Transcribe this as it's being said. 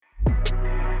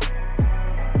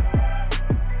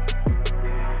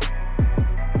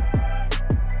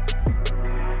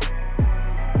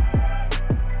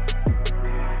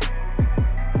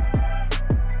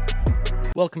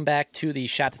Welcome back to the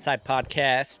Shot to Side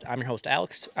podcast. I'm your host,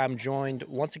 Alex. I'm joined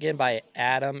once again by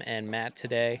Adam and Matt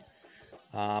today.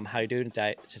 How you doing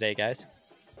today, guys?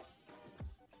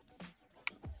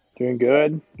 Doing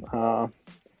good. Trying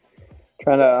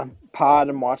to pod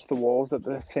and watch the Wolves at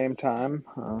the same time.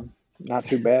 Not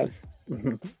too bad.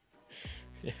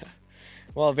 Yeah.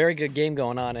 Well, a very good game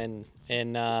going on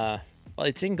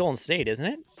it's in Golden State, isn't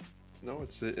it? No,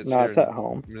 it's No, here it's in at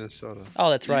home. Minnesota.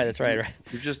 Oh, that's right. Right.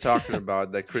 You're just talking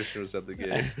about that Christian was at the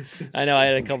game. I know I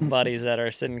had a couple buddies that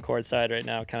are sitting courtside right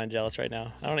now, kind of jealous right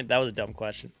now. I don't think that was a dumb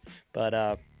question,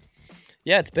 but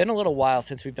yeah, it's been a little while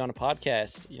since we've done a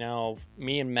podcast. You know,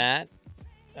 me and Matt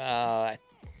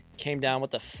came down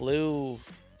with the flu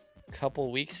a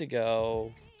couple weeks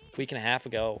ago, week and a half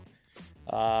ago,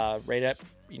 right up,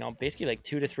 basically like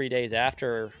 2 to 3 days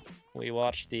after we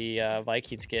watched the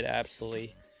Vikings get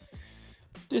absolutely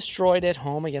destroyed at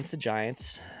home against the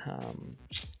Giants.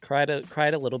 Cried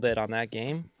a little bit on that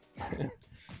game,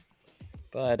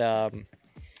 but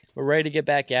we're ready to get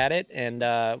back at it, and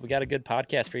we got a good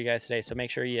podcast for you guys today. So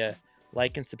make sure you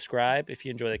like and subscribe if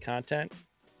you enjoy the content.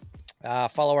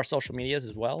 Follow our social medias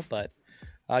as well. But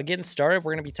getting started,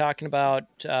 we're going to be talking about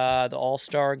the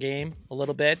All-Star game a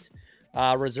little bit.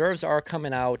 Reserves are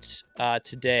coming out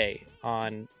today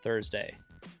on Thursday.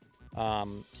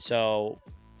 So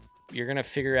you're going to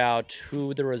figure out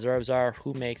who the reserves are,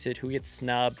 who makes it, who gets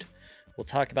snubbed. We'll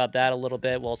talk about that a little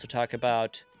bit. We'll also talk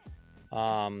about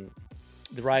the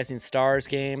Rising Stars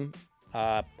game.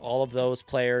 All of those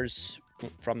players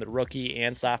from the rookie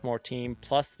and sophomore team,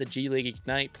 plus the G League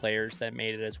Ignite players that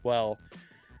made it as well.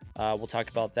 We'll talk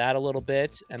about that a little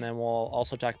bit, and then we'll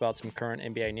also talk about some current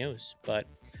NBA news. But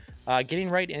getting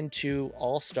right into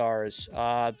All-Stars,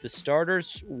 the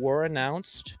starters were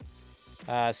announced.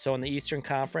 So in the Eastern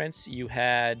Conference, you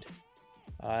had,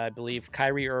 I believe,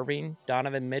 Kyrie Irving,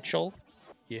 Donovan Mitchell.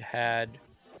 You had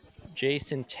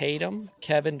Jason Tatum,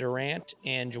 Kevin Durant,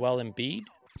 and Joel Embiid.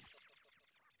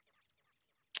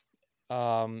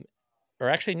 Or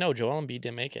actually, no, Joel Embiid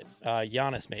didn't make it.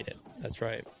 Giannis made it. That's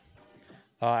right.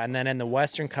 And then in the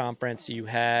Western Conference, you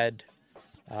had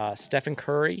Stephen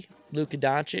Curry, Luka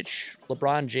Doncic,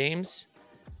 LeBron James,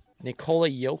 Nikola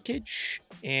Jokic,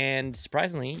 and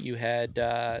surprisingly, you had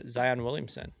Zion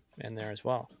Williamson in there as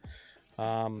well.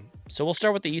 So we'll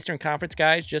start with the Eastern Conference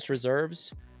guys, just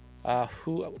reserves.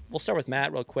 We'll start with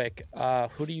Matt real quick.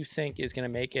 Who do you think is going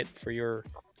to make it for your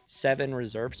 7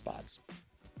 reserve spots?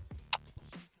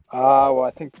 Well, I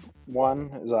think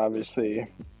one is obviously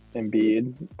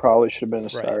Embiid. Probably should have been a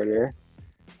starter.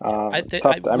 It's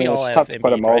tough to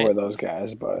put him over those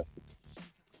guys, but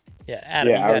yeah,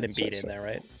 Adam, you got Embiid in there,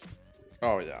 right?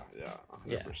 Oh yeah,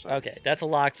 100%. Yeah. Okay, that's a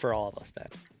lock for all of us then.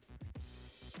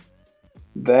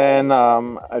 Then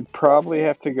I'd probably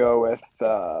have to go with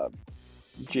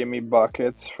Jimmy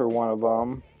Buckets for one of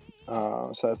them.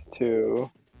 So that's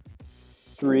 2.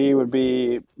 3 would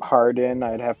be Harden.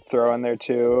 I'd have to throw in there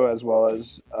too, as well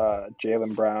as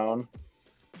Jaylen Brown.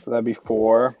 So that'd be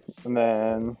 4. And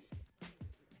then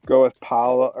go with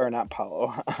Pascal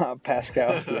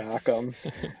Siakam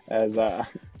as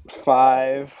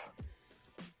 5.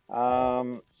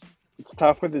 It's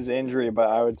tough with his injury, but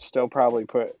I would still probably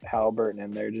put Halliburton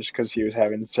in there just because he was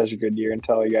having such a good year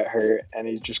until he got hurt, and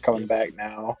he's just coming back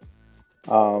now.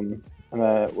 And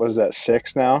then was that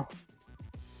 6 now?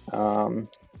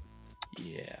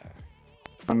 Yeah.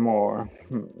 One more.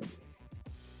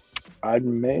 I'd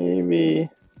maybe.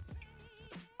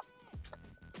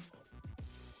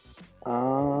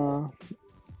 I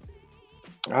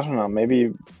don't know.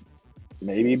 Maybe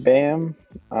Bam.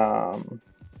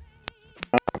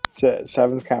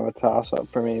 7's kind of a toss-up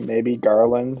for me. Maybe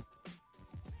Garland.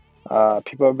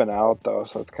 People have been out though,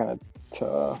 so it's kind of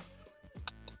tough.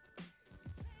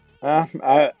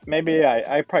 I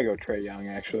probably go Trae Young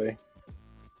actually.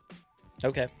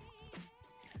 Okay.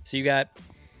 So you got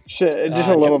just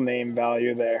a little name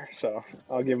value there, so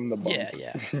I'll give him the bump.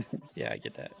 Yeah, I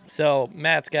get that. So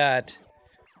Matt's got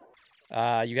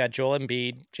you got Joel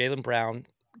Embiid, Jaylen Brown,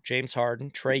 James Harden,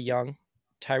 Trae Young,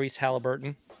 Tyrese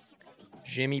Halliburton,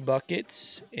 Jimmy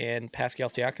Buckets, and Pascal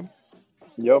Siakam.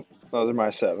 Yep, those are my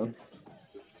 7.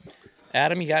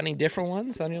 Adam, you got any different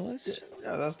ones on your list?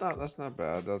 Yeah, that's not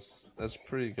bad. That's a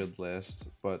pretty good list.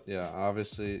 But yeah,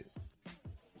 obviously,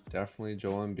 definitely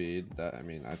Joel Embiid.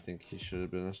 I think he should have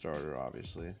been a starter.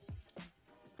 Obviously.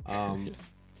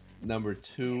 Number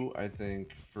 2, I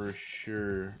think for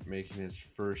sure making his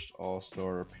first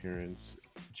All-Star appearance,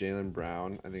 Jaylen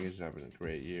Brown. I think he's having a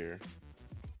great year.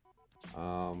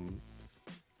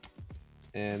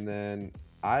 And then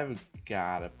I've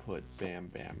got to put Bam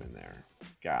Bam in there.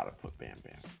 gotta put Bam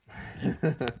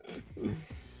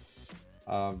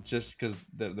Bam. Just because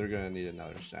they're gonna need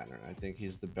another center. I think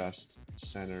he's the best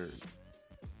center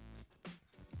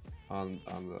on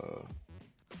the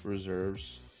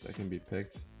reserves that can be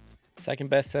picked. Second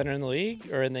best center in the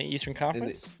league or in the Eastern In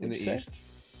Conference? the East,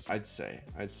 I'd say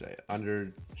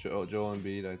under Joel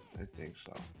Embiid, I think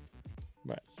so.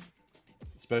 Right.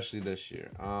 Especially this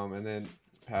year. And then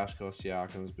Pascal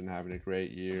Siakam's been having a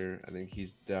great year. I think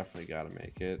he's definitely got to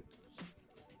make it.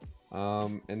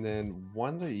 And then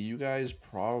one that you guys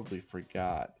probably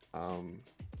forgot,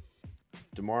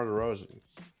 DeMar DeRozan.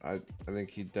 I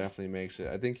think he definitely makes it.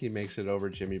 I think he makes it over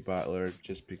Jimmy Butler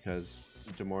just because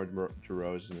DeMar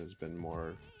DeRozan has been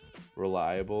more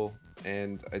reliable,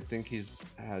 and I think he's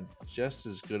had just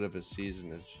as good of a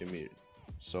season as Jimmy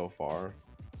so far.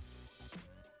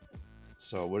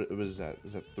 So what was that?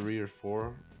 Is that 3 or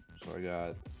 4? So I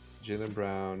got Jaylen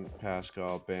Brown,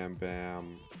 Pascal, Bam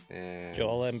Bam, and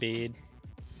Joel Embiid.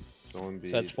 So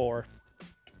that's 4.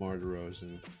 DeMar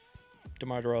DeRozan.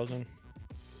 DeMar DeRozan.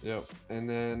 Yep. And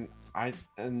then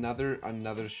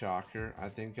another shocker. I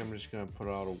think I'm just gonna put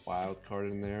out a wild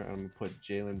card in there. I'm gonna put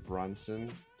Jalen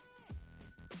Brunson.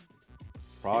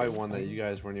 Probably one that you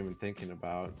guys weren't even thinking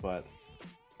about, but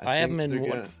I have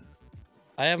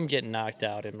him getting knocked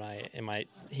out in my.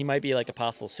 He might be like a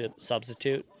possible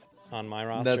substitute on my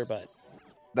roster, but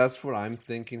that's what I'm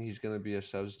thinking. He's gonna be a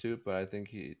substitute, but I think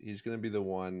he's gonna be the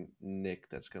one Nick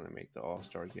that's gonna make the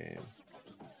All-Star game.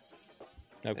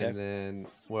 Okay. And then,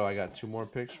 well, I got 2 more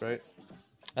picks, right?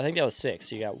 I think that was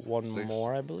 6. You got 1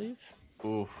 more, I believe.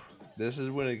 Oof, this is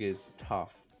when it gets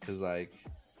tough because, like,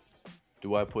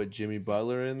 do I put Jimmy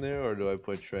Butler in there or do I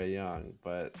put Trae Young?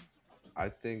 But I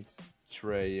think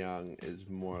Trae Young is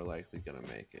more likely gonna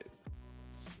make it.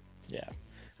 Yeah,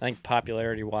 I think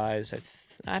popularity-wise,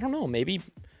 I don't know. Maybe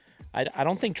I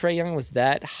don't think Trae Young was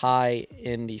that high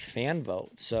in the fan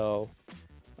vote. So.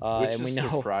 Which and is we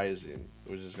know, surprising.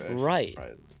 Which is right,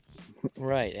 surprising.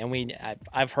 Right. And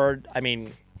I've heard. I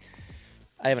mean,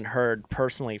 I haven't heard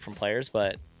personally from players,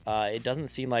 but it doesn't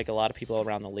seem like a lot of people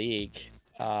around the league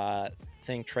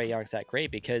think Trae Young's that great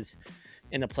because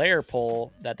in the player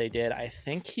poll that they did, I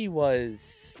think he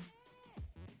was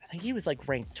like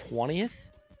ranked 20th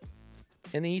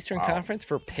in the Eastern Conference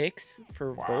for picks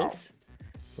for votes,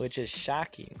 which is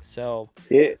shocking. So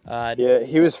he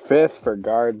was 5th for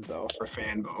guard though for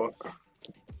fan vote.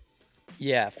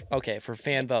 Yeah, okay, for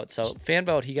fan vote. So fan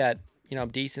vote, he got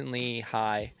decently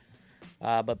high,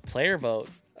 but player vote,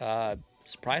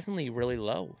 surprisingly really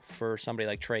low for somebody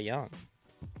like Trae Young.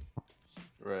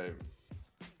 Right.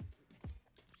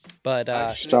 But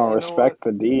just don't respect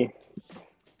the D.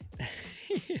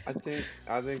 I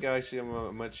think actually I'm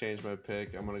gonna change my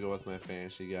pick. I'm gonna go with my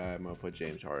fantasy guy. I'm gonna put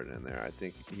James Harden in there. I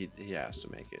think he has to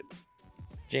make it.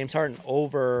 James Harden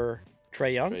over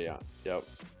Trae Young? Trae Young. Yep.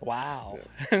 Wow.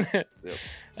 Yep.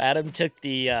 Adam took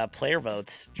the player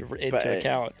votes into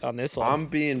account on this one. I'm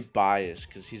being biased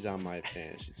because he's on my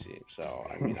fantasy team, so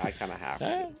I mean I kind of have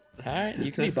to. All right,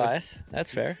 you can be biased.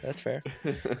 That's fair.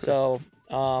 So,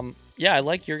 yeah, I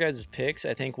like your guys' picks.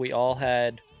 I think we all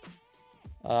had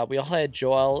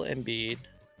Joel Embiid.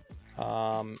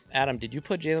 Adam, did you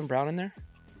put Jaylen Brown in there?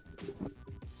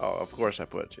 Oh, of course I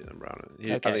put Jaylen Brown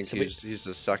in. I think he's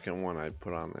the second one I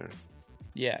put on there.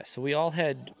 Yeah, so we all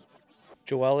had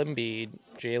Joel Embiid,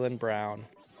 Jaylen Brown.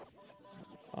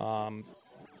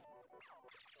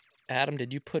 Adam,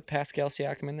 did you put Pascal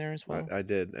Siakam in there as well? I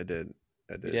did. You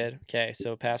did? Okay,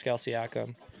 so Pascal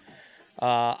Siakam.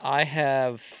 I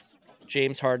have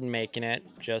James Harden making it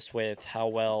just with how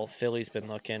well Philly's been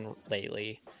looking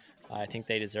lately. I think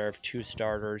they deserve 2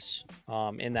 starters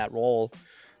in that role.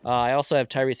 I also have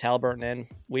Tyrese Halliburton in.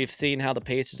 We've seen how the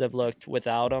Pacers have looked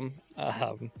without him.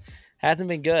 Hasn't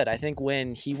been good. I think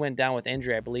when he went down with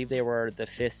injury, I believe they were the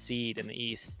 5th seed in the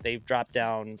East. They've dropped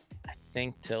down, I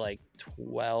think, to like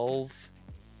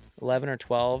 11 or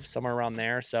 12, somewhere around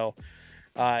there. So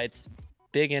it's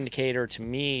big indicator to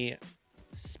me,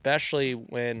 especially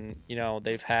when,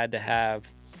 they've had to have,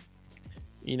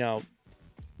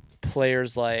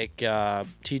 players like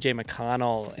TJ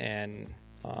McConnell and,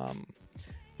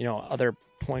 other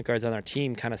point guards on their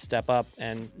team kind of step up,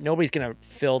 and nobody's going to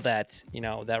fill that,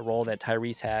 that role that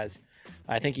Tyrese has.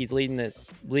 I think he's leading the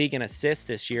league in assists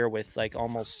this year with like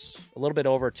almost a little bit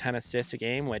over 10 assists a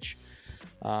game, which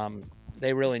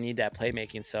they really need that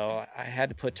playmaking. So I had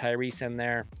to put Tyrese in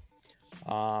there.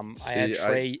 I had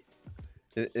Trae.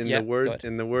 In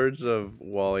the words of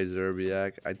Wally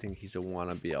Zerbiak, I think he's a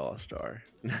wannabe all-star.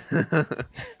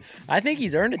 I think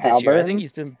he's earned it this year.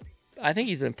 I think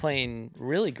he's been playing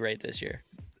really great this year.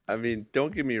 I mean,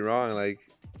 don't get me wrong. Like,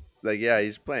 like yeah,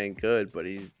 he's playing good, but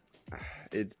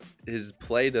it his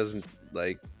play doesn't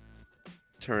like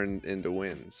turn into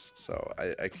wins, so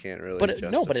I can't really No, but it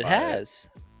justify it. has.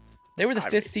 They were the I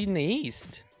fifth mean, seed in the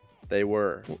East they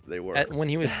were when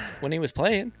he was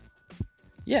playing.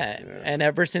 Yeah, yeah. and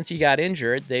ever since he got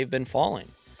injured, they've been falling.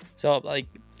 So like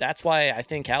that's why I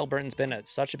think Halliburton's been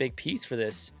such a big piece for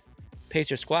this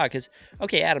Pacers squad. Because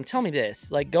okay, Adam, tell me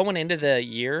this: like going into the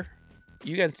year,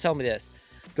 you guys tell me this.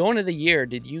 Going into the year,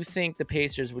 did you think the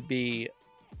Pacers would be,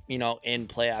 in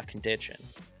playoff contention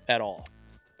at all?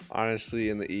 Honestly,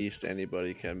 in the East,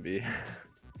 anybody can be.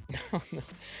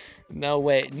 No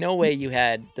way. No way you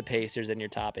had the Pacers in your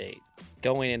top 8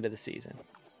 going into the season.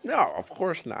 No, of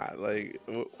course not. Like,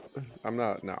 I'm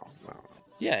not. No, no.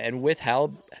 Yeah, and with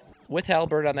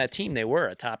Halliburton on that team, they were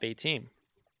a top 8 team.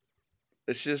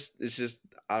 It's just.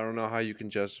 I don't know how you can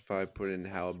justify putting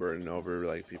Halliburton over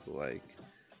like people like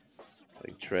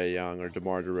Trey Young or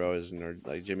DeMar DeRozan or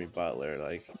like Jimmy Butler.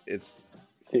 Like, it's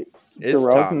tough.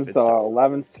 DeRozan's It's the tough.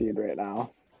 11th seed right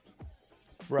now.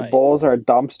 The Right. Bulls are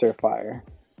dumpster fire.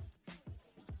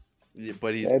 Yeah,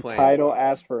 but he's They have playing title well.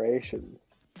 aspirations.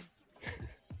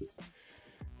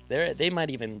 They might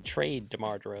even trade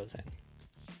DeMar DeRozan.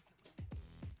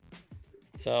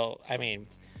 So I mean,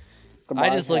 I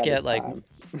DeMar's just look had at his like, time.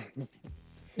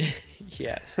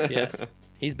 yes,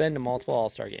 he's been to multiple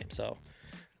All-Star games. So,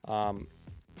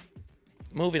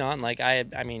 moving on, like I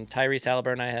mean Tyrese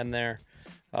Halliburton, I had him there.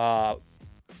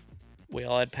 We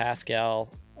all had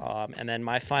Pascal, and then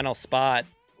my final spot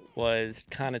was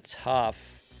kind of tough.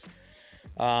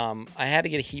 I had to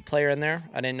get a Heat player in there.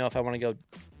 I didn't know if I want to go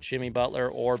Jimmy Butler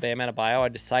or Bam Adebayo. I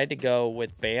decided to go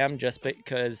with Bam just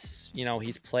because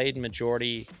he's played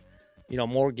majority,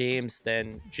 more games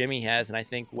than Jimmy has, and I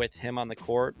think with him on the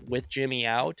court, with Jimmy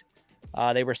out,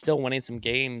 they were still winning some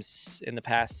games in the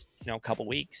past couple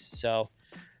weeks. So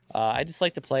I just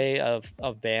like the play of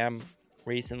Bam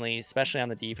recently, especially on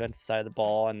the defense side of the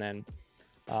ball, and then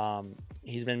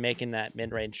he's been making that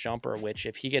mid-range jumper, which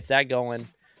if he gets that going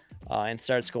and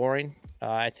starts scoring,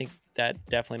 I think that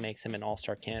definitely makes him an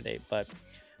all-star candidate. But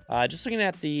just looking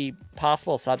at the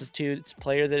possible substitutes,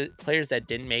 players that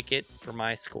didn't make it for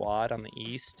my squad on the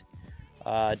East,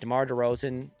 DeMar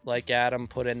DeRozan, like Adam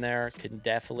put in there, can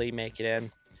definitely make it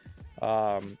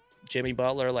in. Jimmy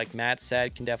Butler, like Matt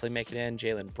said, can definitely make it in.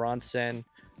 Jalen Brunson,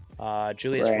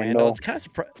 Julius Randle. It's kind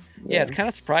of it's kind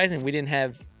of surprising we didn't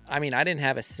have. I mean, I didn't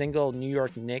have a single New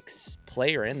York Knicks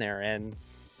player in there, and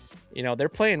they're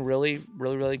playing really,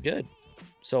 really, really good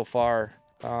so far.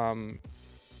 And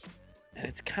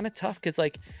it's kind of tough because,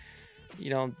 like,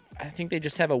 I think they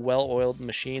just have a well-oiled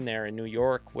machine there in New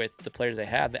York with the players they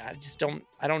have.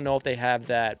 I don't know if they have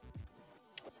that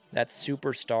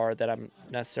superstar that I'm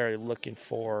necessarily looking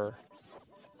for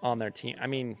on their team. I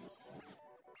mean,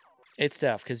 it's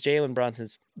tough because Jalen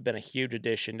Brunson's been a huge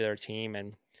addition to their team,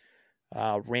 and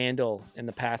Randall in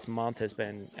the past month has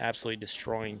been absolutely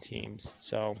destroying teams.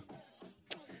 So,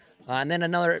 and then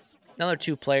another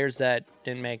 2 players that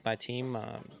didn't make my team.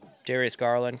 Darius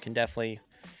Garland can definitely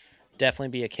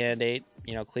be a candidate.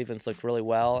 Cleveland's looked really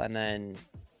well, and then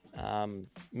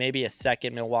maybe a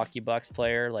second Milwaukee Bucks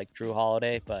player like Drew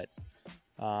Holiday, but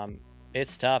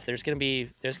it's tough. There's gonna be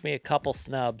a couple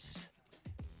snubs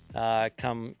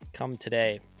come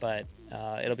today, but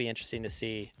it'll be interesting to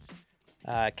see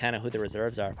kind of who the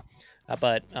reserves are.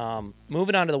 But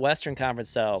moving on to the Western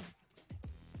Conference, though,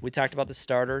 we talked about the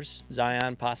starters,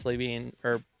 Zion possibly being,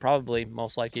 or probably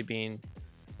most likely being,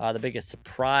 the biggest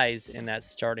surprise in that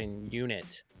starting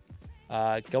unit.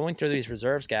 Going through these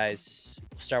reserves, guys,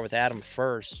 we'll start with Adam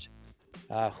first.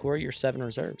 Who are your 7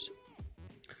 reserves?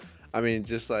 I mean,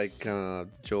 just like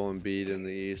Joel Embiid in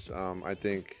the East, I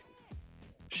think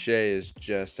Shea is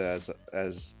just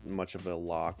as much of a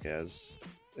lock as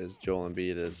Joel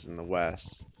Embiid is in the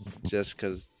West, just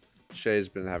because Shea's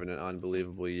been having an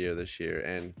unbelievable year this year,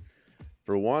 and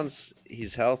for once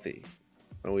he's healthy.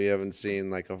 And we haven't seen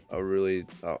like a really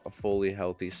fully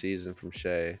healthy season from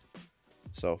Shea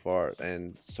so far,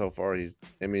 and so far he's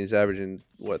averaging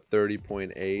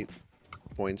 30.8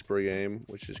 points per game,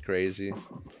 which is crazy.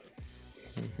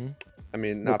 Mm-hmm. I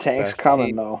mean, The not tank's the best coming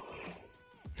team. though.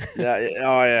 Yeah.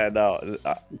 Oh yeah. No.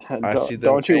 I see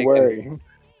them. Don't you worry.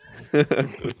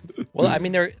 Well, I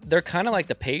mean, they're kind of like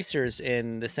the Pacers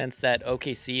in the sense that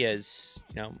OKC has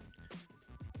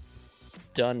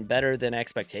done better than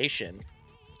expectation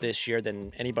this year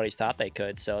than anybody thought they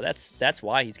could. So that's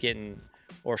why he's getting,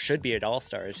 or should be, an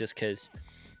all-star, is just because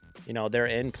they're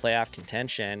in playoff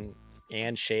contention,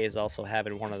 and Shea is also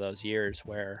having one of those years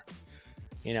where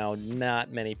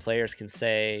not many players can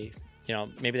say,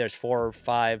 maybe there's 4,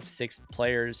 5, 6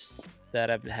 players that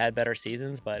have had better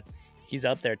seasons, but he's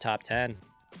up there top 10.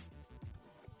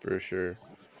 For sure.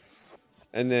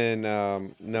 And then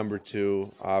number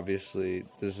 2, obviously,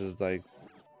 this is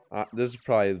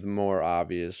probably the more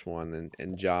obvious one,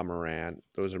 and Ja Morant.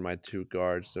 Those are my 2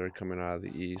 guards that are coming out of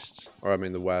the East, or I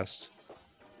mean the West.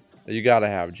 You gotta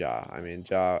have Ja. I mean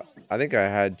Ja. I think I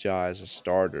had Ja as a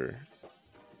starter,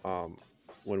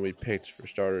 when we picked for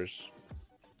starters.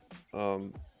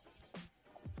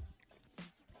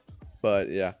 But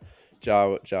yeah,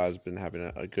 Ja has been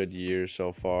having a good year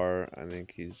so far. I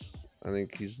think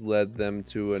he's led them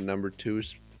to a number 2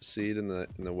 seed in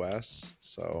the West.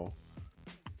 So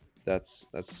that's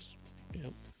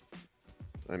Yep.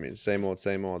 I mean, same old,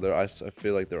 same old. I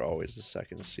feel like they're always the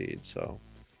 2nd seed. So,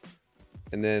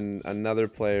 and then another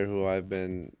player who I've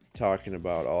been talking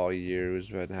about all year, who's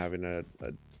been having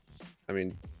I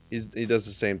mean, he does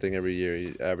the same thing every year.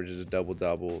 He averages a double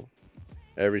double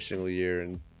every single year,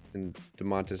 and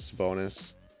Domantas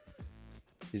Sabonis.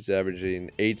 He's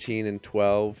averaging 18 and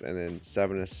 12, and then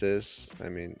 7 assists. I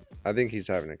mean, I think he's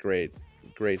having a great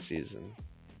season.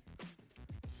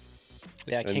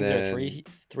 Yeah, And Kings are then,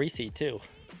 three seed too.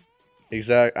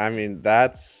 I mean,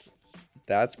 that's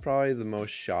probably the most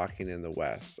shocking in the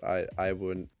West. I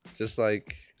wouldn't, just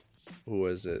like, who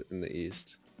was it in the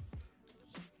East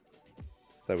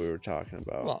that we were talking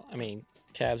about? Well, I mean,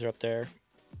 Cavs are up there.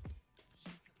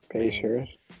 Pacers.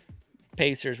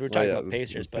 Pacers. We were Oh talking yeah, about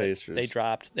Pacers, the but Pacers.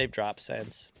 they've dropped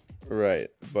since. Right,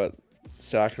 but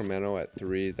Sacramento at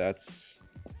 3. That's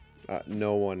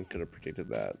no one could have predicted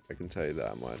that. I can tell you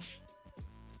that much.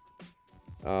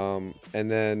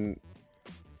 And then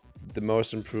the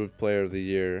most improved player of the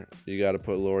year, you got to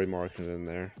put Lauri Markkanen in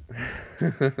there.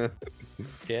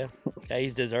 Yeah,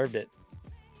 he's deserved it.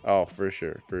 Oh, for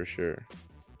sure.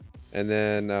 And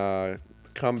then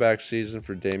comeback season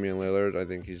for Damian Lillard. I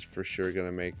think he's for sure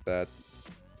gonna make that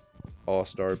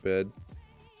All-Star bid.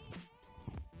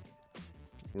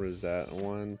 What is that?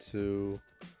 1, 2,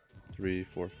 3,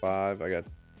 4, 5. I got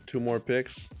 2 more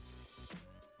picks.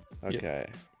 Okay.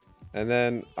 Yep. And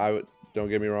then don't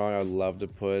get me wrong, I would love to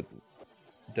put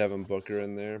Devin Booker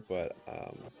in there, but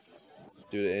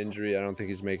due to injury, I don't think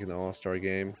he's making the All-Star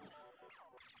game.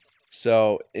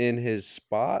 So in his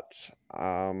spot,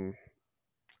 I'm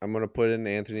gonna put in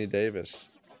Anthony Davis.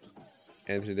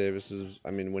 Anthony Davis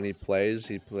when he plays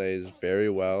very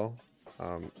well.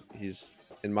 He's,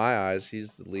 in my eyes,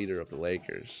 he's the leader of the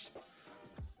Lakers.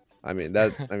 I don't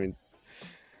know.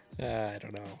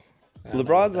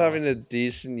 LeBron's having a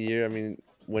decent year. I mean,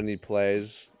 when he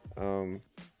plays,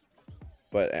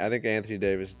 but I think Anthony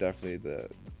Davis is definitely the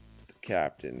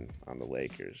captain on the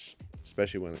Lakers,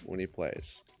 especially when he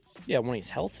plays. Yeah, when he's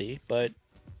healthy, but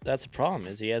that's the problem,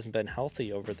 is he hasn't been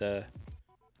healthy over the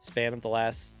span of the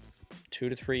last 2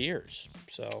 to 3 years.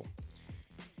 So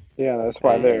yeah, that's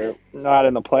why they're not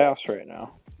in the playoffs right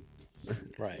now.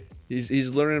 Right.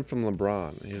 He's learning from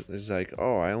LeBron. He's like,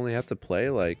 oh, I only have to play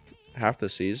like half the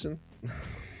season.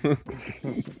 Dude,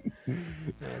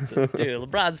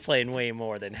 LeBron's playing way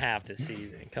more than half the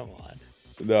season. Come on.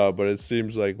 No, but it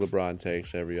seems like LeBron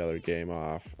takes every other game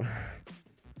off.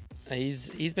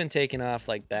 He's been taking off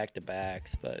like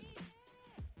back-to-backs, but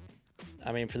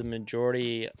I mean, for the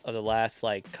majority of the last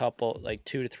 2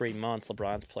 to 3 months,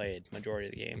 LeBron's played majority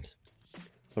of the games.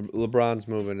 LeBron's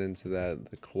moving into the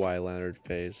Kawhi Leonard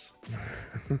phase.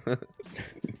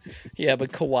 Yeah,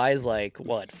 but Kawhi's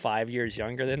 5 years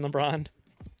younger than LeBron?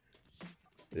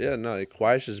 Yeah, no,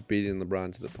 Kawhi's just beating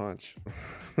LeBron to the punch.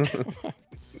 All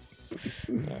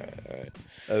right.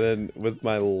 And then with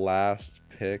my last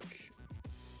pick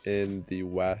in the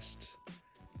West,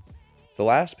 the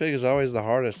last pick is always the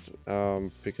hardest,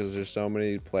 because there's so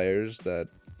many players that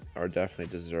are definitely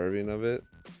deserving of it,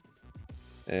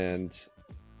 and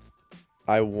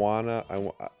I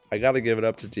gotta give it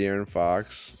up to De'Aaron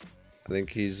Fox. I think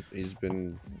he's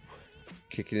been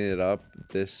kicking it up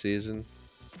this season,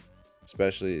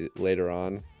 especially later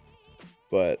on.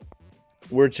 But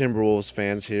we're Timberwolves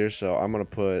fans here, so I'm gonna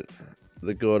put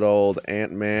the good old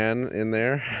Ant-Man in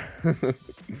there.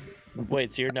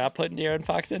 Wait, so you're not putting De'Aaron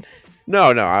Fox in? No,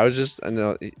 I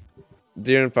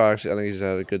De'Aaron Fox, I think he's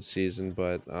had a good season,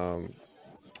 but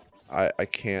I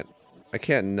can't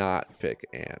not pick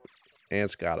Ant.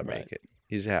 Ant's got to make it.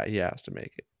 He has to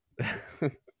make it.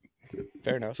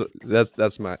 Fair enough. So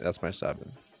that's my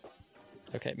 7.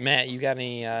 Okay, Matt, you got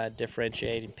any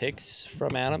differentiating picks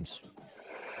from Adams?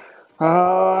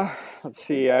 Let's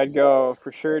see. I'd go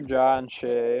for sure John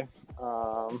Shea.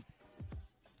 I'm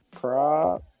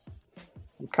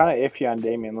kind of iffy on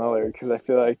Damian Lillard because I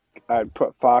feel like I'd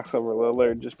put Fox over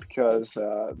Lillard just because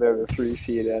they're the 3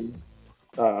 seed and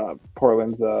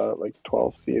Portland's like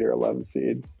 12 seed or 11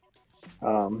 seed,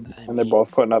 and they're mean,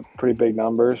 both putting up pretty big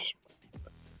numbers.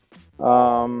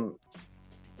 But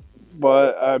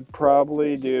I'd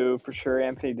probably do for sure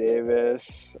Anthony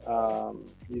Davis.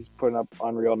 He's putting up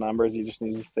unreal numbers. He just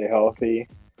needs to stay healthy.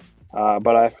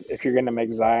 But if you're going to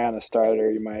make Zion a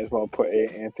starter, you might as well put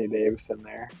Anthony Davis in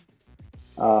there.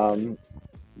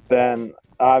 Then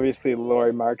obviously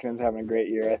Lauri Markkanen's having a great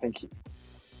year. I think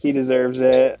he deserves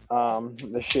it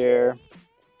this year.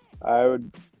 I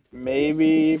would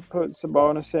maybe put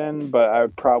Sabonis in, but I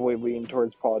would probably lean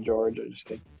towards Paul George. I just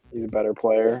think he's a better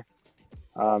player,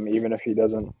 even if he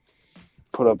doesn't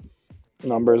put up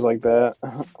numbers like that,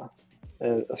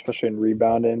 especially in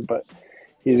rebounding. But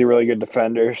he's a really good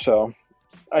defender, so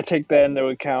I take that into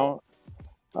account.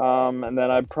 And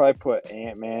then I'd probably put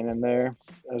Ant-Man in there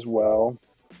as well.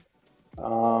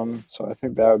 So I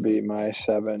think that would be my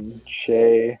 7.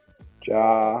 Shea,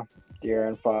 Ja,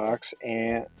 De'Aaron Fox,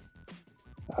 Ant,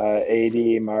 AD,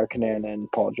 Markkanen,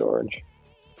 and Paul George.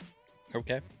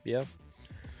 Okay, yeah.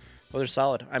 Well, they're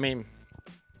solid. I mean,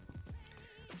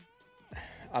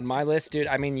 on my list, dude,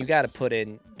 I mean, you got to put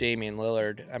in Damian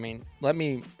Lillard. I mean,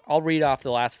 I'll read off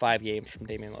the last 5 games from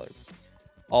Damian Lillard.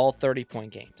 All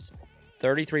 30-point games.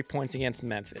 33 points against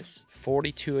Memphis,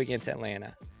 42 against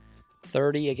Atlanta,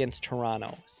 30 against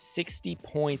Toronto, 60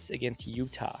 points against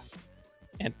Utah,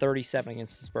 and 37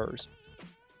 against the Spurs.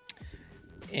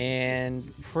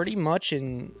 And pretty much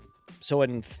in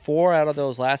 4 out of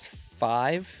those last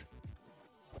 5,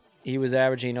 he was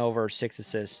averaging over 6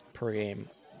 assists per game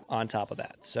on top of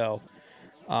that. So,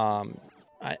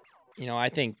 I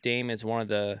think Dame is one of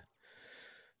the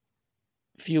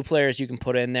few players you can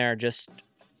put in there just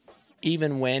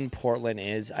even when Portland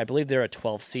is, I believe they're a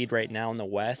 12 seed right now in the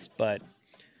West, but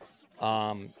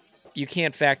you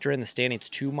can't factor in the standings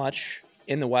too much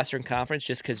in the Western Conference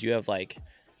just because you have I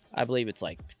believe it's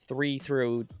 3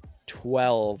 through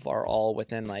 12 are all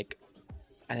within I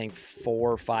think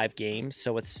 4 or 5 games.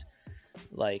 So it's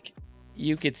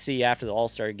you could see after the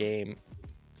All-Star game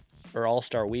or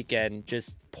All-Star weekend,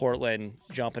 just Portland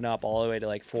jumping up all the way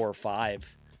to 4 or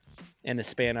 5 in the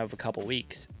span of a couple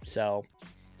weeks. So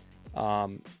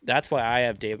that's why I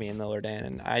have Damian Lillard in,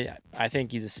 and I think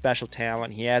he's a special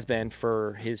talent. He has been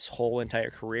for his whole entire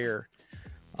career,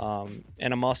 and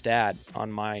a must-add on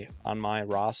my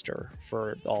roster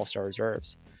for the All-Star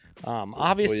reserves.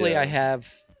 Obviously, I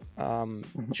have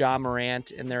Ja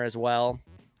Morant in there as well,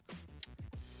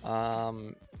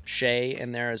 Shea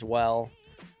in there as well.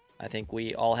 I think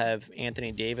we all have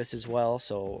Anthony Davis as well,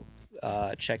 so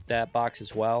check that box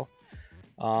as well.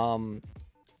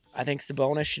 I think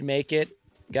Sabonis should make it.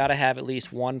 Got to have at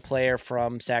least one player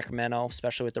from Sacramento,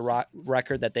 especially with the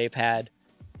record that they've had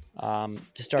to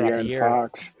start off the year.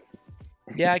 Fox.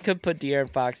 Yeah, I could put De'Aaron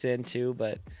Fox in too,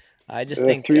 but I just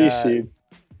They're think 3 seed.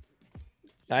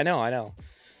 I know.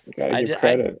 You gotta give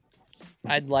credit.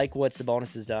 I'd like what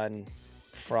Sabonis has done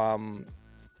from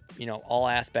all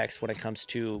aspects when it comes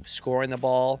to scoring the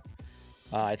ball.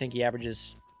 I think he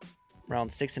averages around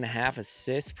 6.5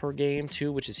 assists per game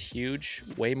too, which is huge,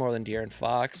 way more than De'Aaron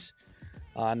Fox.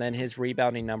 And then his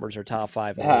rebounding numbers are top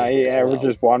 5 in the league. He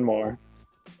averages one more.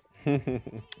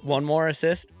 One more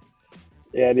assist?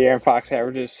 Yeah, De'Aaron Fox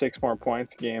averages 6 more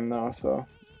points a game though, so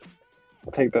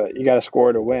I'll take that. You got to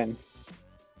score to win.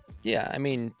 Yeah, I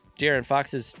mean, De'Aaron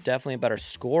Fox is definitely a better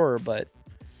scorer, but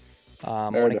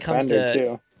They're when it comes to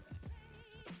too.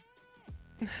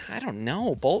 I don't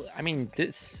know.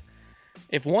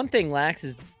 If one thing lacks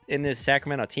is in this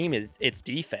Sacramento team is its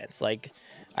defense.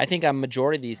 I think on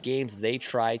majority of these games they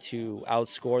try to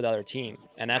outscore the other team,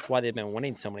 and that's why they've been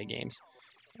winning so many games.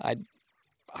 I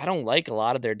don't like a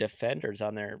lot of their defenders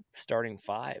on their starting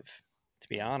 5, to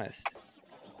be honest.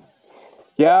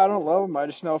 Yeah, I don't love him. I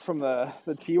just know from the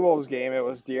T-Wolves game, it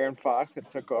was De'Aaron Fox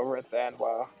that took over at the end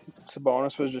while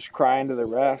Sabonis was just crying to the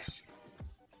refs.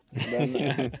 And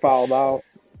then fouled out.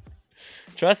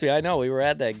 Trust me, I know. We were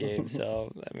at that game,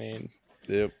 so I mean,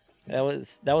 yep. That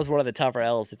was one of the tougher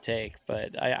L's to take.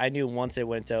 But I knew once it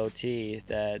went to OT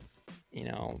that,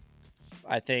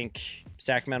 I think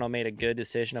Sacramento made a good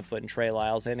decision of putting Trey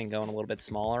Lyles in and going a little bit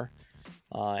smaller.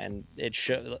 And it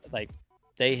showed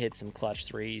they hit some clutch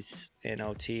threes in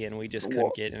OT, and we just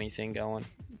couldn't get anything going.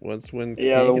 Once when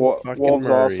the Wolves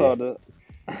Murray.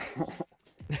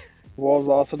 Wolves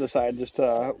also decided just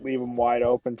to leave them wide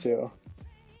open too.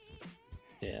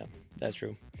 Yeah, that's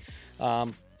true.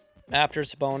 After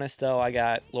Sabonis, though, I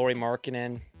got Lauri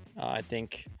Markkanen. I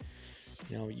think,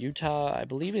 Utah, I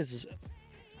believe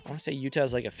I want to say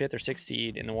Utah's a 5th or 6th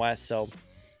seed in the West, so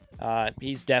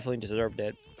he's definitely deserved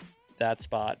that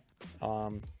spot.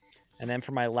 And And then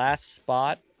for my last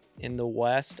spot in the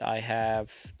West, I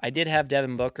did have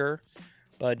Devin Booker,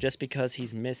 but just because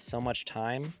he's missed so much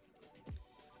time,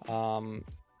 and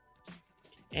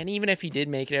even if he did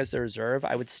make it as the reserve,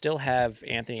 I would still have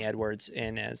Anthony Edwards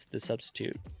in as the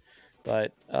substitute.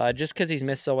 But just because he's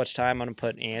missed so much time, I'm going to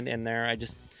put Ant in there. I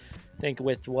just think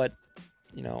with what,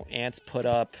 Ant's put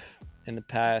up in the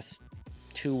past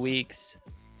 2 weeks,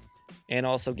 and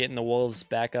also getting the Wolves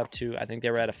back up to, I think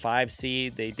they were at a 5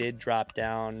 seed. They did drop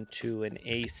down to an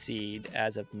A seed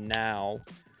as of now.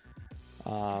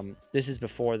 This is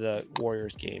before the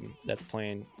Warriors game that's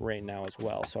playing right now as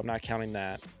well, so I'm not counting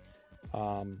that.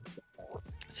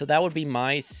 So that would be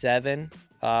my 7.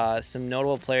 Some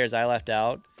notable players I left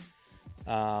out.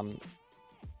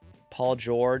 Paul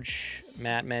George,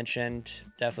 Matt mentioned,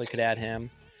 definitely could add him.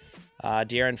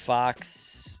 De'Aaron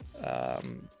Fox,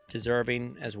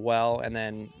 deserving as well. And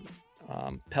then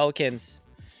Pelicans.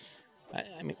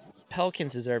 I mean,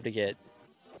 Pelicans deserve to get,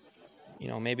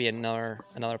 maybe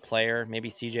another player, maybe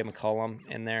CJ McCollum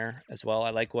in there as well. I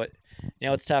like what,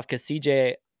 it's tough because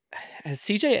has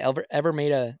CJ ever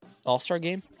made a All-Star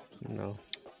game? No.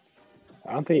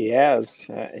 I don't think he has.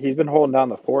 He's been holding down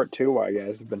the fort too while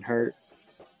guys have been hurt.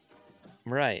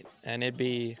 Right. And I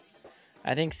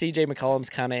think CJ McCollum's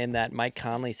kind of in that Mike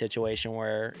Conley situation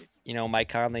where, Mike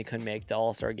Conley couldn't make the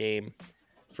All-Star game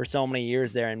for so many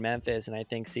years there in Memphis. And I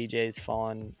think CJ's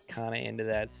fallen kind of into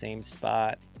that same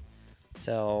spot.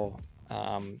 So,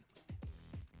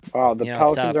 wow, the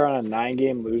Pelicans are on a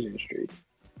 9-game losing streak.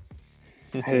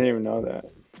 I didn't even know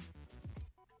that.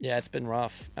 Yeah, it's been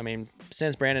rough. I mean,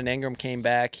 since Brandon Ingram came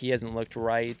back, he hasn't looked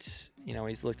right.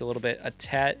 He's looked a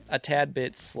tad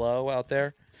bit slow out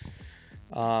there.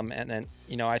 And then,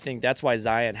 I think that's why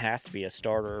Zion has to be a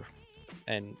starter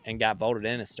and got voted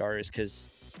in as starters because,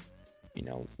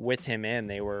 with him in,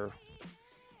 they were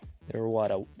a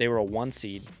 1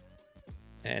 seed,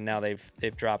 and now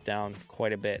they've dropped down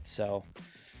quite a bit. So,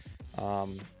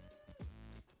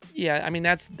 yeah, I mean,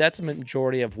 that's a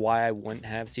majority of why I wouldn't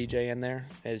have CJ in there,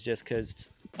 is just because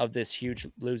of this huge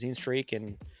losing streak.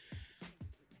 And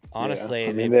honestly, yeah.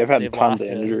 I mean, they've had tons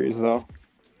of injuries, though.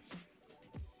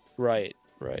 Right.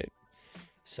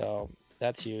 So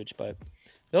that's huge. But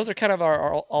those are kind of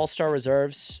our all-star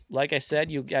reserves. Like I said,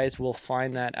 you guys will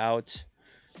find that out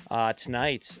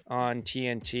tonight on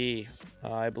TNT,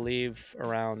 I believe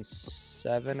around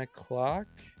 7 o'clock,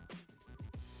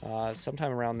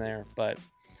 sometime around there. But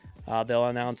they'll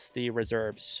announce the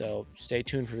reserves, so stay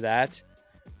tuned for that.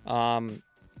 The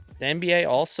NBA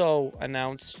also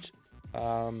announced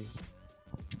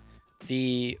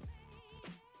the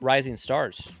Rising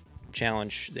Stars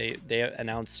Challenge. They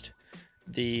announced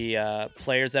the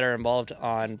players that are involved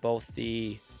on both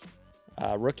the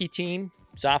rookie team,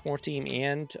 sophomore team,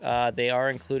 and they are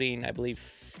including, I believe,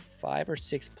 5 or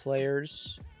 6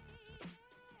 players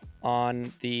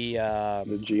on the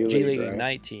G League right?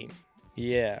 Ignite team.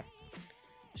 Yeah.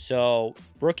 So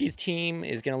rookies team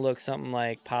is going to look something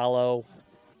like Paolo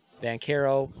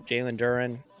Banchero, Jalen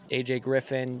Duren, AJ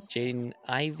Griffin, Jaden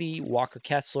Ivey, Walker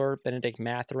Kessler, Benedict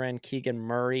Mathurin, Keegan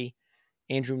Murray,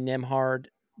 Andrew Nembhard,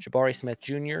 Jabari Smith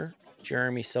Jr.,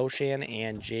 Jeremy Sochan,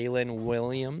 and Jalen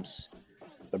Williams.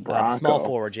 The small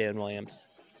forward, Jalen Williams.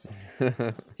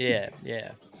 Yeah.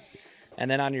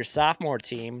 And then on your sophomore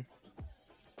team,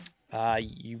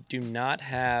 you do not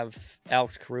have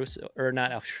Alex Caruso, or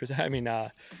not Alex Caruso. I mean,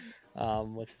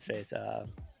 what's his face?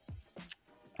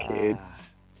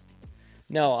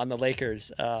 No, on the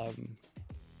Lakers,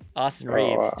 Austin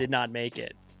Reeves did not make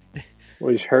it.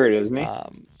 Well, he's hurt, isn't he?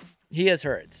 He is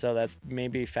hurt, so that's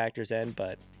maybe factors in.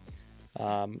 But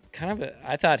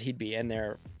I thought he'd be in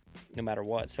there no matter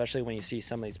what, especially when you see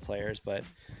some of these players. But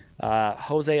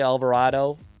Jose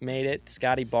Alvarado made it.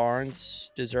 Scotty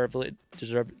Barnes, deservedly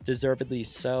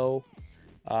so.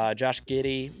 Josh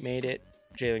Giddey made it.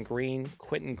 Jalen Green,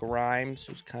 Quentin Grimes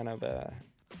was kind of a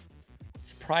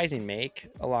surprising make,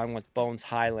 along with Bones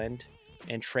Highland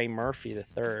and Trey Murphy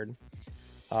III.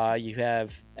 You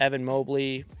have Evan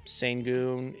Mobley,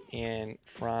 Sengun, and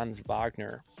Franz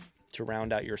Wagner to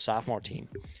round out your sophomore team.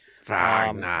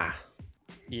 Wagner.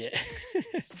 Yeah.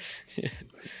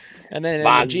 And then in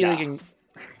the G League,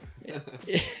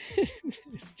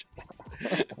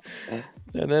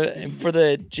 and then for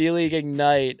the G League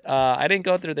Ignite, I didn't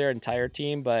go through their entire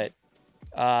team, but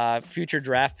future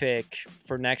draft pick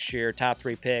for next year, top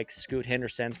 3 picks, Scoot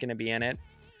Henderson's going to be in it.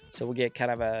 So we'll get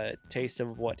kind of a taste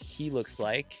of what he looks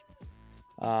like.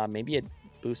 Maybe it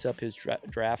boosts up his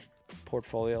draft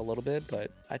portfolio a little bit,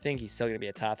 but I think he's still going to be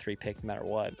a top 3 pick no matter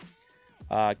what.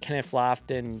 Kenneth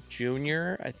Lofton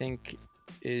Jr., I think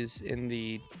is in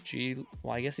the G.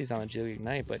 Well, I guess he's on the G League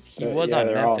Ignite, but he Yeah, was on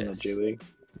they're all in the Memphis. G League.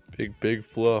 Big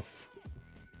fluff.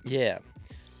 Yeah.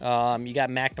 You got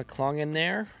Mac McClung in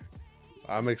there,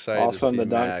 I'm excited Also to in see the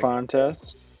dunk Mag.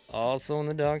 contest. also in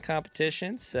the dunk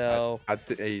competition. So I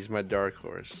think he's my dark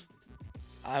horse.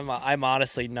 I'm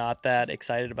honestly not that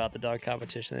excited about the dunk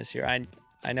competition this year.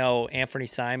 I know Anthony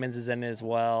Simons is in it as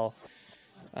well.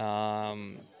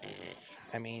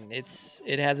 I mean,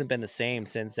 it hasn't been the same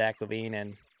since Zach LaVine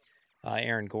and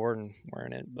Aaron Gordon were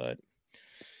in it, but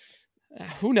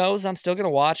who knows? I'm still gonna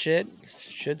watch it.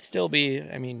 Should still be.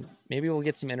 I mean, maybe we'll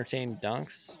get some entertaining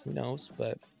dunks. Who knows?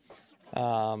 But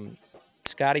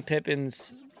Scottie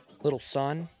Pippen's little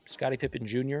son, Scottie Pippen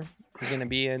Jr., is gonna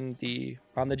be on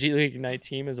the G League Ignite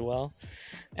team as well,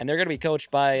 and they're gonna be coached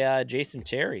by Jason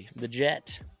Terry, the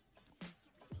Jet.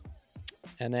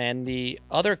 And then the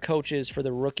other coaches for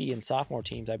the rookie and sophomore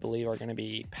teams, I believe, are going to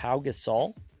be Pau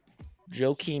Gasol,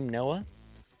 Joakim Noah,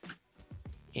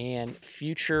 and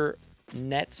future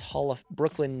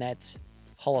Brooklyn Nets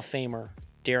Hall of Famer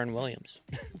Darren Williams.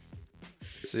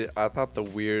 See, I thought the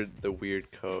weird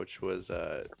coach was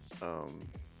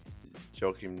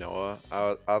Joakim Noah.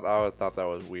 I thought that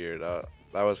was weird.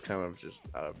 That was kind of just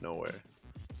out of nowhere.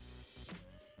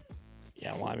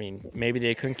 Yeah, well, I mean, maybe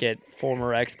they couldn't get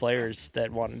former ex-players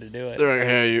that wanted to do it. They're like,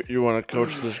 hey, you want to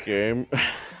coach this game? I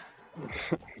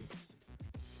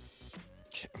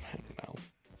don't know.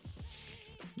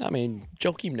 I mean,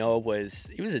 Joakim Noah was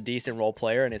a decent role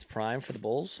player in his prime for the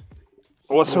Bulls.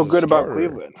 What's He so was a good about starter.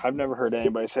 Cleveland? I've never heard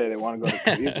anybody say they want to go to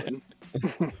Cleveland.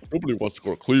 Nobody wants to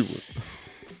go to Cleveland.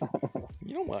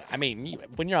 You know what? I mean,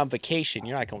 when you're on vacation,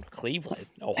 you're not going to Cleveland,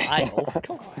 Ohio.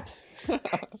 Come on.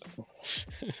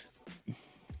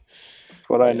 That's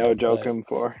what I know but- Joakim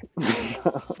for.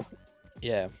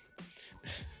 Yeah.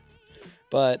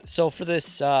 But so for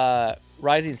this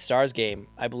Rising Stars game,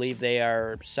 I believe they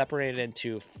are separated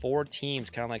into 4 teams,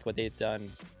 kind of like what they've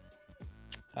done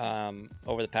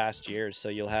over the past years. So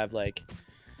you'll have I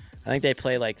think they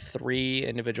play 3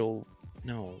 individual.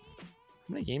 No,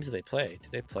 how many games do they play? Do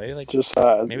they play Just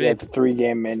Maybe it's a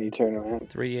 3-game mini tournament.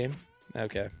 3 game?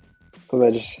 Okay. So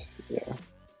they just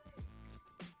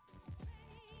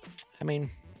I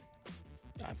mean,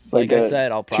 like I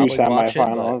said, I'll 2 probably watch it. But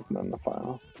semifinals and then the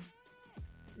final.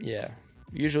 yeah,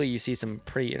 usually you see some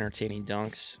pretty entertaining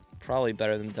dunks. Probably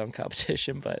better than the dunk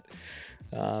competition, but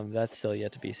that's still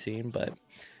yet to be seen. But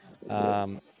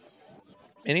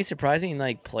any surprising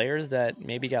players that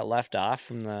maybe got left off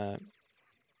from the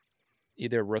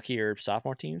either rookie or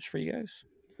sophomore teams for you guys?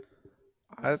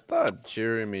 I thought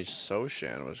Jeremy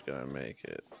Sochan was gonna make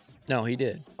it. No, he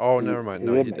did. Oh, never mind.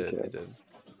 No, did he make did. it. He did.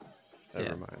 Never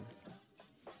Yeah. mind.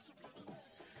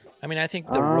 I mean, I think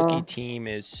the rookie team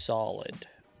is solid.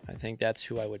 I think that's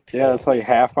who I would pick. Yeah, it's like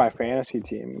half my fantasy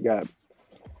team. You got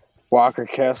Walker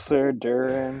Kessler,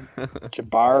 Duran,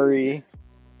 Jabari,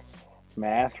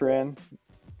 Matherin.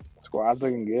 Squad's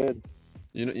looking good.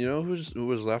 You know who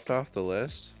was left off the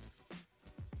list?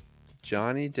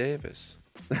 Johnny Davis.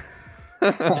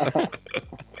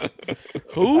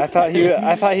 Who? I thought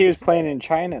he was playing in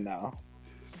China now.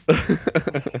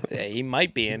 Yeah, he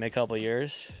might be in a couple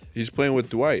years. He's playing with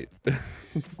Dwight.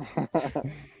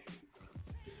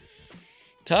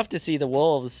 Tough to see the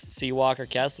Wolves see Walker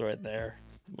Kessler in there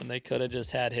when they could have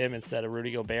just had him instead of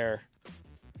Rudy Gobert.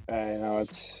 I know,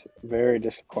 it's very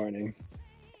disappointing.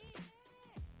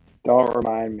 Don't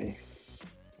remind me.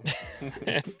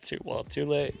 Too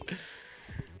late.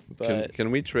 But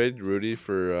Can we trade Rudy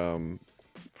for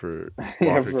Walker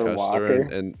Yeah, for Kessler Walker.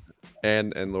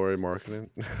 and Laurie Markkinen?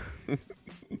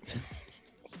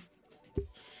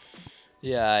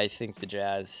 yeah, I think the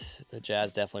Jazz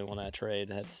definitely won that trade.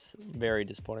 That's very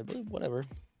disappointing, but whatever.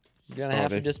 You're gonna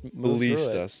have to just move through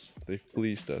fleeced it. us. They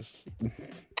fleeced us.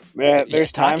 Yeah,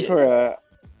 there's talk times where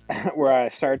where I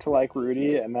start to like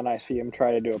Rudy, and then I see him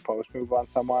try to do a post move on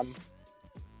someone,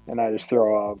 and I just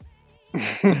throw up.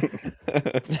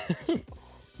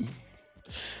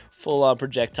 Full on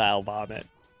projectile vomit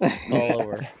all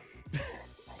over.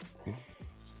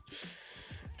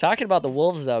 Talking about the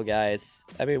Wolves, though, guys.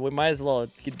 I mean, we might as well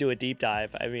do a deep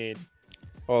dive. I mean,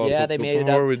 Yeah, they made it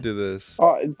Before up we to- do this,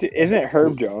 Isn't it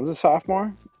Herb Jones a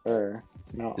sophomore? Or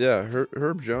no? yeah,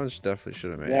 Herb Jones definitely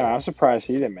should have made Yeah, it. I'm surprised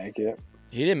he didn't make it.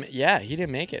 he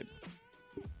didn't make it.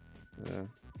 Yeah.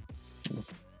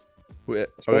 Wait,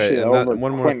 Especially okay, and over